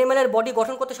অ্যানিমালের বডি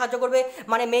গঠন করতে সাহায্য করবে,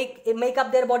 মানে মেক আপ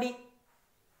দেয়ার বডি।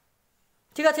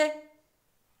 ঠিক আছে?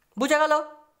 বুঝা গেল?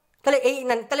 তাহলে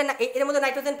এর মধ্যে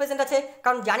নাইট্রোজেন প্রেজেন্ট আছে,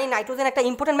 কারণ জানি নাইট্রোজেন একটা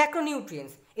ইম্পর্টেন্ট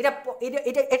ম্যাক্রোনিউট্রিয়েন্টস।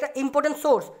 এটা একটা ইম্পর্টেন্ট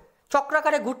সোর্স,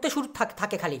 চক্রাকারে ঘুরতে শুরু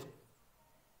থাকে খালি।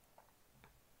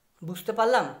 বুঝতে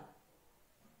পারলাম?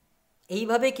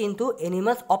 এইভাবে কিন্তু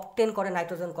অ্যানিমালস অবটেন করে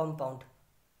nitrogen compound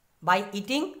by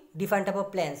eating different type of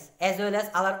plants as well as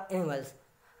other animals.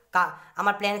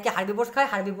 আমার প্ল্যান্টকে হার্বিভোরস খায়,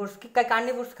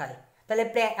 কার্নিভোরস খায়। তাহলে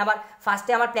আবার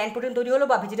ফার্স্টে আমার প্ল্যান্ট প্রোটিন তৈরি হলো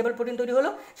বা ভেজিটেবল প্রোটিন তৈরি হলো,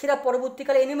 সেটা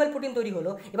পরবর্তীকালে অ্যানিমাল প্রোটিন তৈরি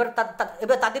হলো।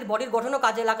 এবার তাদের বডির গঠনও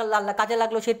কাজে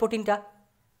লাগলো সেই প্রোটিনটা।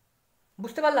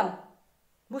 বুঝতে পারলাম?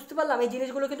 এই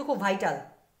জিনিসগুলো কিন্তু খুব ভাইটাল।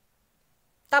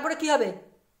 তারপরে কি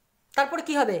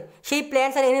হবে? সেই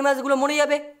প্ল্যান্টস আর অ্যানিমালসগুলো মরে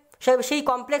যাবে, সেই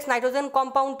কমপ্লেক্স নাইট্রোজেন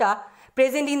কম্পাউন্ডটা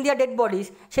প্রেজেন্ট ইন দিয়ার ডেড বডিজ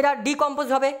সেটা ডিকম্পোজ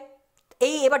হবে।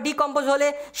 এবার ডিকম্পোজ হলে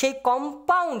সেই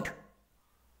কম্পাউন্ড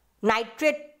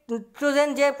নাইট্রোজেন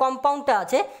যে কম্পাউন্ডটা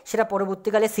আছে সেটা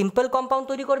পরবর্তীকালে সিম্পল কম্পাউন্ড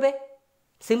তৈরি করবে।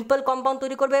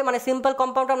 মানে সিম্পল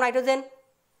কম্পাউন্ড অফ নাইট্রোজেন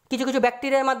কিছু কিছু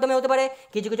ব্যাকটেরিয়ার মাধ্যমে হতে পারে,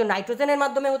 কিছু কিছু নাইট্রোজেনের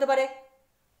মাধ্যমে হতে পারে।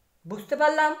 বুঝতে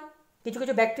পারলাম? কিছু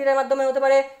কিছু ব্যাকটেরিয়ার মাধ্যমে হতে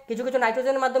পারে, কিছু কিছু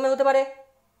নাইট্রোজেনের মাধ্যমে হতে পারে।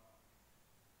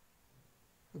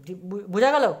 বোঝা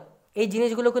গেল? এই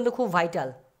জিনিসগুলো কিন্তু খুব ভাইটাল,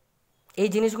 এই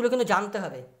জিনিসগুলো কিন্তু জানতে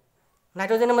হবে।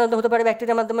 নাইট্রোজেনের মাধ্যমে হতে পারে,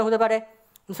 ব্যাকটেরিয়ার মাধ্যমে হতে পারে,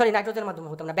 সরি নাইট্রোজেনের মাধ্যমে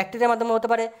হতে না, ব্যাকটেরিয়ার মাধ্যমে হতে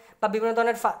পারে, বা বিভিন্ন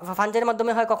ধরনের ফাঞ্জাইয়ের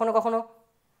মাধ্যমে হয় কখনো কখনো।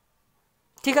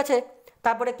 ঠিক আছে,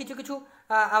 তারপরে কিছু কিছু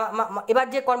এবার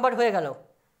যে কনভার্ট হয়ে গেল,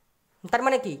 তার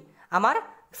মানে কি আমার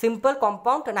সিম্পল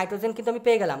কম্পাউন্ড নাইট্রোজেন কিন্তু আমি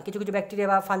পেয়ে গেলাম কিছু কিছু ব্যাকটেরিয়া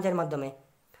বা ফাঞ্জাইয়ের মাধ্যমে।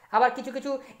 আবার কিছু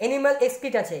কিছু অ্যানিমাল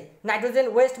এক্সক্রিট আছে, নাইট্রোজেন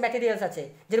ওয়েস্ট ম্যাটেরিয়ালস আছে,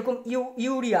 যেরকম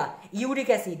urea, uric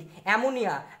acid,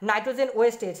 ammonia, nitrogen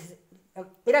wastage.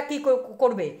 এরা কি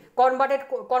করবে?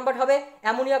 কনভার্ট হবে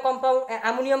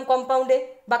অ্যামোনিয়াম কম্পাউন্ডে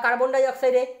বা কার্বন ডাই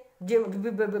অক্সাইডে, যে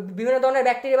বিভিন্ন ধরনের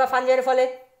ব্যাকটেরিয়া বা ফাঞ্জাইয়ের ফলে।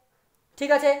 ঠিক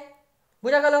আছে,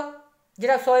 বোঝা গেল?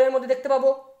 যেটা সয়েলের মধ্যে দেখতে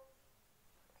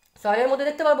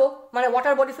পাবো, মানে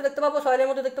ওয়াটার বডিসও দেখতে পাবো, সয়েলের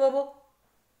মধ্যে দেখতে পাবো।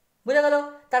 বুঝা গেল?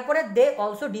 তারপরে they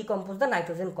also decompose the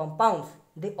nitrogen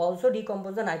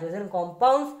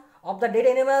compounds of the dead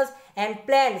animals and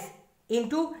plants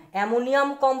into ammonium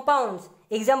compounds.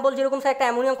 Example যেরকম স্যার একটা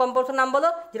অ্যামোনিয়াম কম্পাউন্ডের নাম বলো,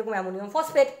 যেরকম অ্যামোনিয়াম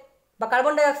ফসফেট বা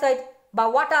কার্বন ডাইঅক্সাইড বা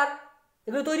ওয়াটার,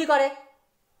 এগুলো তৈরি করে।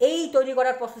 এই তৈরি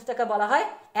করার প্রসেসটাকে বলা হয়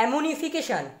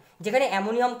অ্যামোনিফিকেশন, যেখানে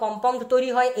অ্যামোনিয়াম কম্পাউন্ড তৈরি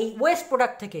হয় এই ওয়েস্ট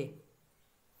প্রোডাক্ট থেকে।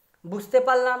 বুঝতে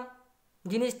পারলাম?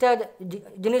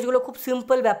 জিনিসগুলো খুব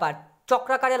সিম্পল ব্যাপার,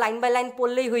 চক্রাকারে লাইন বাই লাইন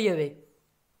পড়লেই হয়ে যাবে।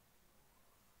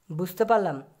 বুঝতে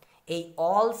পারলাম? এই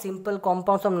all simple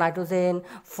compounds of nitrogen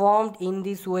formed in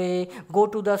this way go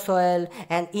to the soil,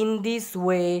 and in this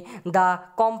way the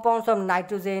compounds of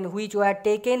nitrogen which were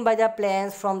taken by the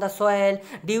plants from the soil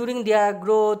during their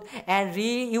growth and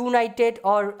reunited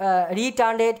or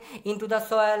returned into the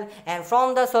soil, and from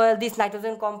the soil these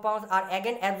nitrogen compounds are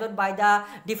again absorbed by the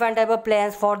different type of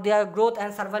plants for their growth and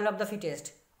survival of the fittest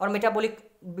or metabolic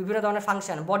বিভিন্ন ধরনের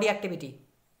function, body activity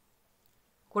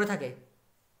করে থাকে।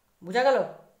 বুঝা গেল?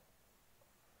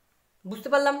 বুঝতে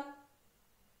পারলাম?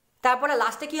 তারপরে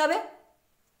লাস্টে কি হবে?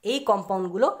 এই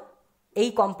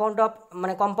কম্পাউন্ড অফ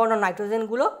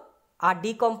নাইট্রোজেনগুলো আর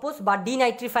ডিকম্পোজ বা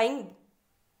ডিনাইট্রিফাইং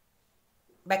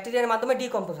ব্যাকটেরিয়ার মাধ্যমে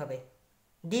ডিকম্পোজ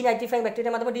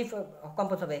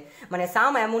হবে। মানে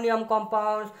সাম অ্যামোনিয়াম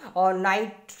কম্পাউন্ডস অর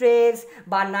নাইট্রেটস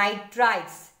বা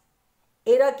নাইট্রাইটস,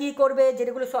 এরা কি করবে?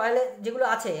 যেগুলো সয়েলে যেগুলো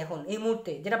আছে এখন এই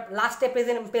মুহূর্তে, যেটা লাস্টে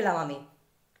প্রেজেন্ট পেলাম আমি,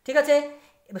 ঠিক আছে,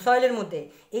 সয়েলের মধ্যে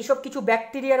এইসব কিছু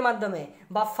ব্যাকটেরিয়ার মাধ্যমে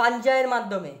বা ফাঞ্জাইয়ের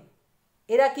মাধ্যমে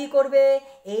এরা কি করবে?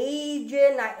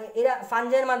 এরা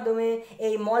ফাঞ্জাইয়ের মাধ্যমে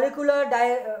এই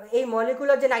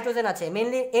মলিকুলার যে নাইট্রোজেন আছে,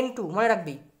 মেনলি N2, মনে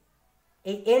রাখবি,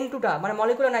 এই N2টা মানে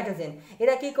মলিকুলার নাইট্রোজেন,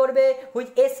 এরা কি করবে? Which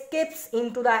এসকেপস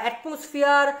into the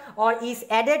atmosphere or is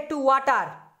added to water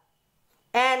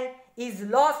and is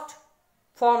lost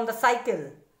from the cycle.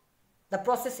 The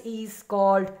process is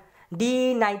called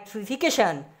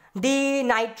denitrification.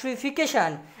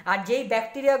 আর যেই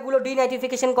ব্যাকটেরিয়াগুলো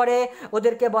ডিনাইট্রিফিকেশন করে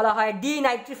ওদেরকে বলা হয়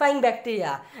ডিনাইট্রিফাইং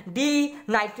ব্যাকটেরিয়া।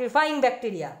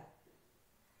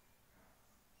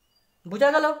 বুঝা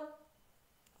গেল?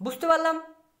 বুঝতে পারলাম?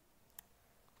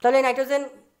 তাহলে নাইট্রোজেন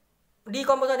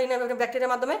ডিকম্পোজ হয়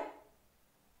ব্যাকটেরিয়ার মাধ্যমে,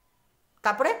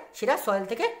 তারপরে সেটা সয়েল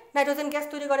থেকে নাইট্রোজেন গ্যাস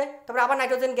তৈরি করে, তারপরে আবার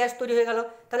নাইট্রোজেন গ্যাস তৈরি হয়ে গেল।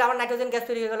 তাহলে আবার নাইট্রোজেন গ্যাস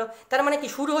তৈরি হয়ে গেল। তার মানে কি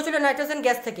শুরু হয়েছিল নাইট্রোজেন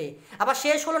গ্যাস থেকে, আবার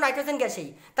শেষ হলো নাইট্রোজেন গ্যাসেই।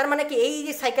 তার মানে কি এই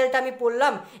যে সাইকেলটা আমি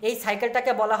পড়লাম, এই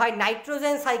সাইকেলটাকে বলা হয়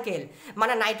নাইট্রোজেন সাইকেল।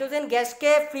 মানে নাইট্রোজেন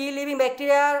গ্যাসকে ফ্রি লিভিং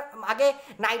ব্যাকটেরিয়ার আগে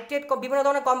নাইট্রেট বিভিন্ন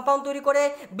ধরনের কম্পাউন্ড তৈরি করে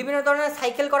বিভিন্ন ধরনের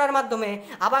সাইকেল করার মাধ্যমে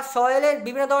আবার সয়েলের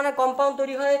বিভিন্ন ধরনের কম্পাউন্ড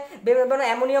তৈরি হয়, বিভিন্ন ধরনের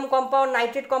অ্যামোনিয়াম কম্পাউন্ড,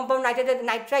 নাইট্রাইট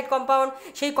কম্পাউন্ড,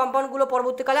 সেই কম্পাউন্ডগুলো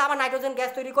পরবর্তীকালে আবার নাইট্রোজেন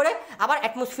গ্যাস তৈরি করে আবার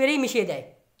অ্যাটমসফিয়ারেই মিশিয়ে দেয়।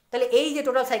 তাহলে এই যে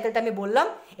টোটাল সাইকেলটা আমি বললাম,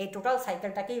 এই টোটাল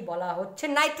সাইকেলটাকেই বলা হচ্ছে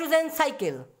নাইট্রোজেন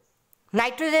সাইকেল।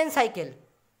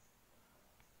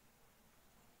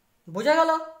 বোঝা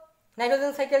গেল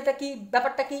নাইট্রোজেন সাইকেলটা কি,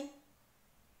 ব্যাপারটা কি?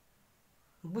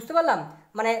 বুঝতে পারলাম?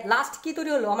 মানে লাস্ট কি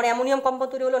তৈরি হলো? আমার অ্যামোনিয়াম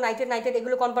কম্পাউন্ড তৈরি হলো, নাইট্রেট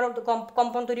এগুলো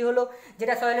কম্পাউন্ড তৈরি হলো,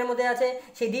 যেটা সয়েলের মধ্যে আছে।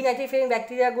 সেই ডিনাইট্রিফাইং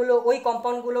ব্যাকটেরিয়াগুলো ওই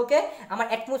কম্পাউন্ডগুলোকে আমার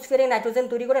অ্যাটমসফিয়ারে নাইট্রোজেন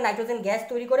তৈরি করে, নাইট্রোজেন গ্যাস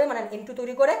তৈরি করে, মানে N2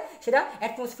 তৈরি করে সেটা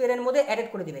অ্যাটমসফিয়ারের মধ্যে অ্যাডেড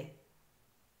করে দিবে।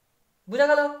 বুঝা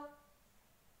গেল?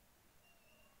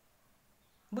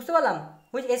 বুঝতে পারলাম?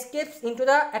 Which এসকেপস into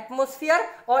the atmosphere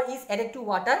or is added to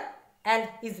water and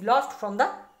is lost from the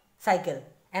cycle.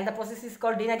 And the process is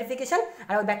called denitrification,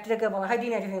 আর ওই ব্যাকটেরিয়াকে বলা হয়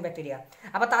ডিনাইট্রিফিং ব্যাকটেরিয়া।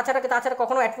 আবার তাছাড়া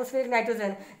কখনো অ্যাটমসফিয়ারিক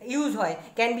নাইট্রোজেন ইউজ হয়,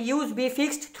 can be use be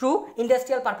fixed through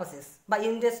industrial purposes বা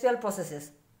industrial processes.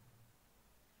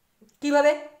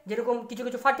 কীভাবে? যেরকম কিছু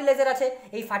কিছু ফার্টিলাইজার আছে,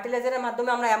 এই ফার্টিলাইজারের মাধ্যমে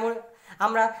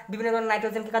আমরা বিভিন্ন ধরনের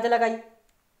নাইট্রোজেনকে কাজে লাগাই,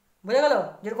 বোঝা গেল?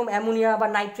 যেরকম অ্যামোনিয়া বা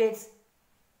নাইট্রেটস,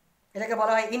 এটাকে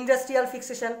বলা হয় ইন্ডাস্ট্রিয়াল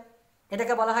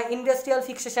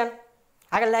ফিক্সেশন,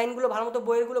 আগের লাইনগুলো ভালো মতো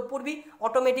বইয়েরগুলো পড়বি,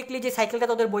 অটোমেটিকলি যে সাইকেলটা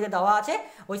তোদের বইয়ে দেওয়া আছে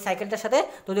ওই সাইকেলটার সাথে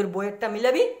তোদের বইয়েরটা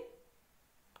মিলাবি,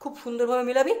 খুব সুন্দরভাবে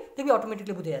মিলাবি, দেখবি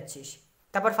অটোমেটিকলি বুঝে যাচ্ছিস।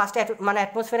 তারপর ফার্স্টে মানে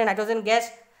অ্যাটমসফিয়ারে নাইট্রোজেন গ্যাস,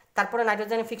 তারপরে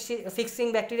নাইট্রোজেন ফিক্সিং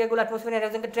ব্যাকটেরিয়াগুলো অ্যাটমসফিয়ারে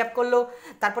নাইট্রোজেনকে ট্র্যাপ করলো,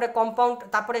 তারপরে কম্পাউন্ড,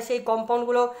 তারপরে সেই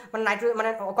কম্পাউন্ডগুলো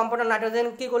কম্পাউন্ড নাইট্রোজেন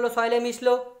কী করলো, সয়েলে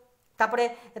মিশলো,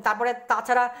 তারপরে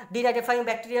তাছাড়া ডিনাইট্রিফাইং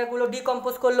ব্যাকটেরিয়াগুলো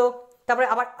ডিকম্পোজ করলো, তারপরে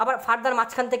আবার ফার্দার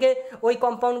মাঝখান থেকে ওই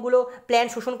কম্পাউন্ডগুলো প্ল্যান্ট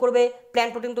শোষণ করবে,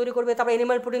 প্ল্যান্ট প্রোটিন তৈরি করবে, তারপরে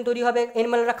অ্যানিমাল প্রোটিন তৈরি হবে,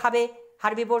 অ্যানিমালরা খাবে,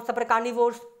 হার্বিভোরস, তারপরে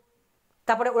কার্নিভোরস,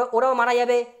 তারপরে ওরাও মারা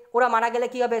যাবে, ওরা মারা গেলে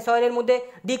কী হবে, সয়েলের মধ্যে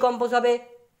ডিকম্পোজ হবে,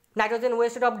 nitrogen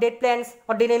wasted of dead plants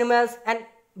or dead animals and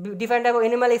different type of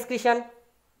animal excretion,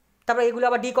 তারপরে এগুলো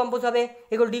আবার ডিকম্পোজ হবে,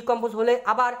 এগুলো ডিকম্পোজ হলে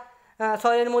আবার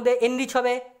সয়েলের মধ্যে এনরিচ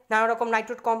হবে নানা রকম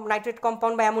নাইট্রেট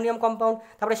কম্পাউন্ড বা অ্যামোনিয়াম কম্পাউন্ড,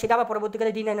 তারপরে সেটা আবার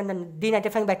পরবর্তীকালে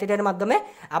ডিনাইট্রিফাইং ব্যাকটেরিয়ার মাধ্যমে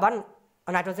আবার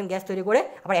নাইট্রোজেন গ্যাস তৈরি করে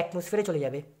আবার অ্যাটমসফিয়ারে চলে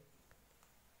যাবে।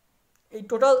 এই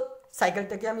টোটাল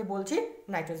সাইকেলটাকে আমি বলছি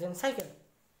নাইট্রোজেন সাইকেল।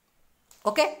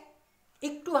 ওকে,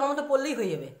 একটু ভালো মতো পড়লেই হয়ে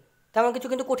যাবে, তেমন কিছু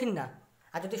কিন্তু কঠিন না।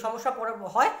 আর যদি সমস্যা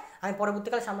হয় আমি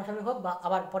পরবর্তীকালে সামনাসামনি হোক বা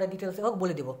আবার পরে ডিটেলসে হোক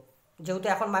বলে দেবো। যেহেতু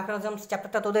এখন মাইক্রোঅর্গানিজমস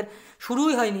চ্যাপ্টারটা তোদের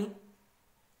শুরুই হয়নি,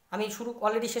 আমি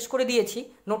অলরেডি শেষ করে দিয়েছি,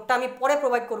 নোটটা আমি পরে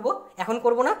প্রোভাইড করব, এখন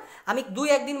করব না। আমি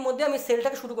 2-1 দিন মধ্যে আমি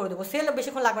সেলটাকে শুরু করে দেবো। সেল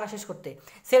বেশিক্ষণ লাগবে না শেষ করতে,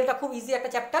 সেলটা খুব ইজি একটা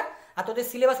চ্যাপ্টার, আর তোদের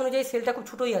সিলেবাস অনুযায়ী সেলটা খুব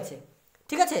ছোটোই আছে,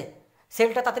 ঠিক আছে?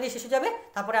 সেলটা তাড়াতাড়ি শেষ হয়ে যাবে,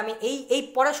 তারপরে আমি এই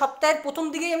পরের সপ্তাহের প্রথম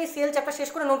দিকেই আমি সেল চ্যাপ্টার শেষ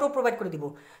করে নোটও প্রোভাইড করে দিব,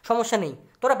 সমস্যা নেই।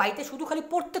 তোরা বাড়িতে শুধু খালি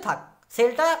পড়তে থাক,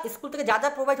 সেলটা স্কুল থেকে যা যা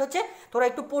প্রোভাইড হচ্ছে তোরা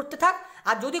একটু পড়তে থাক।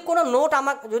 আর যদি কোনো নোট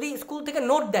যদি স্কুল থেকে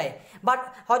নোট দেয়, বাট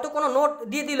হয়তো কোনো নোট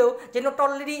দিয়ে দিল যে নোটটা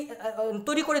অলরেডি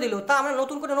তৈরি করে দিল, তা আমরা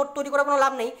নতুন করে নোট তৈরি করার কোনো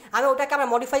লাভ নেই, আমি ওটাকে আমরা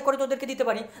মডিফাই করে তোদেরকে দিতে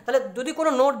পারি। তাহলে যদি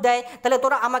কোনো নোট দেয় তাহলে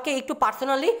তোরা আমাকে একটু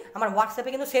পার্সোনালি আমার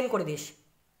হোয়াটসঅ্যাপে কিন্তু সেন্ড করে দিস,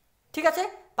 ঠিক আছে?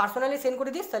 পার্সোনালি সেন্ড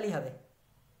করে দিস, তাহলেই হবে।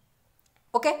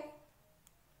 ওকে,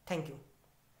 থ্যাংক ইউ।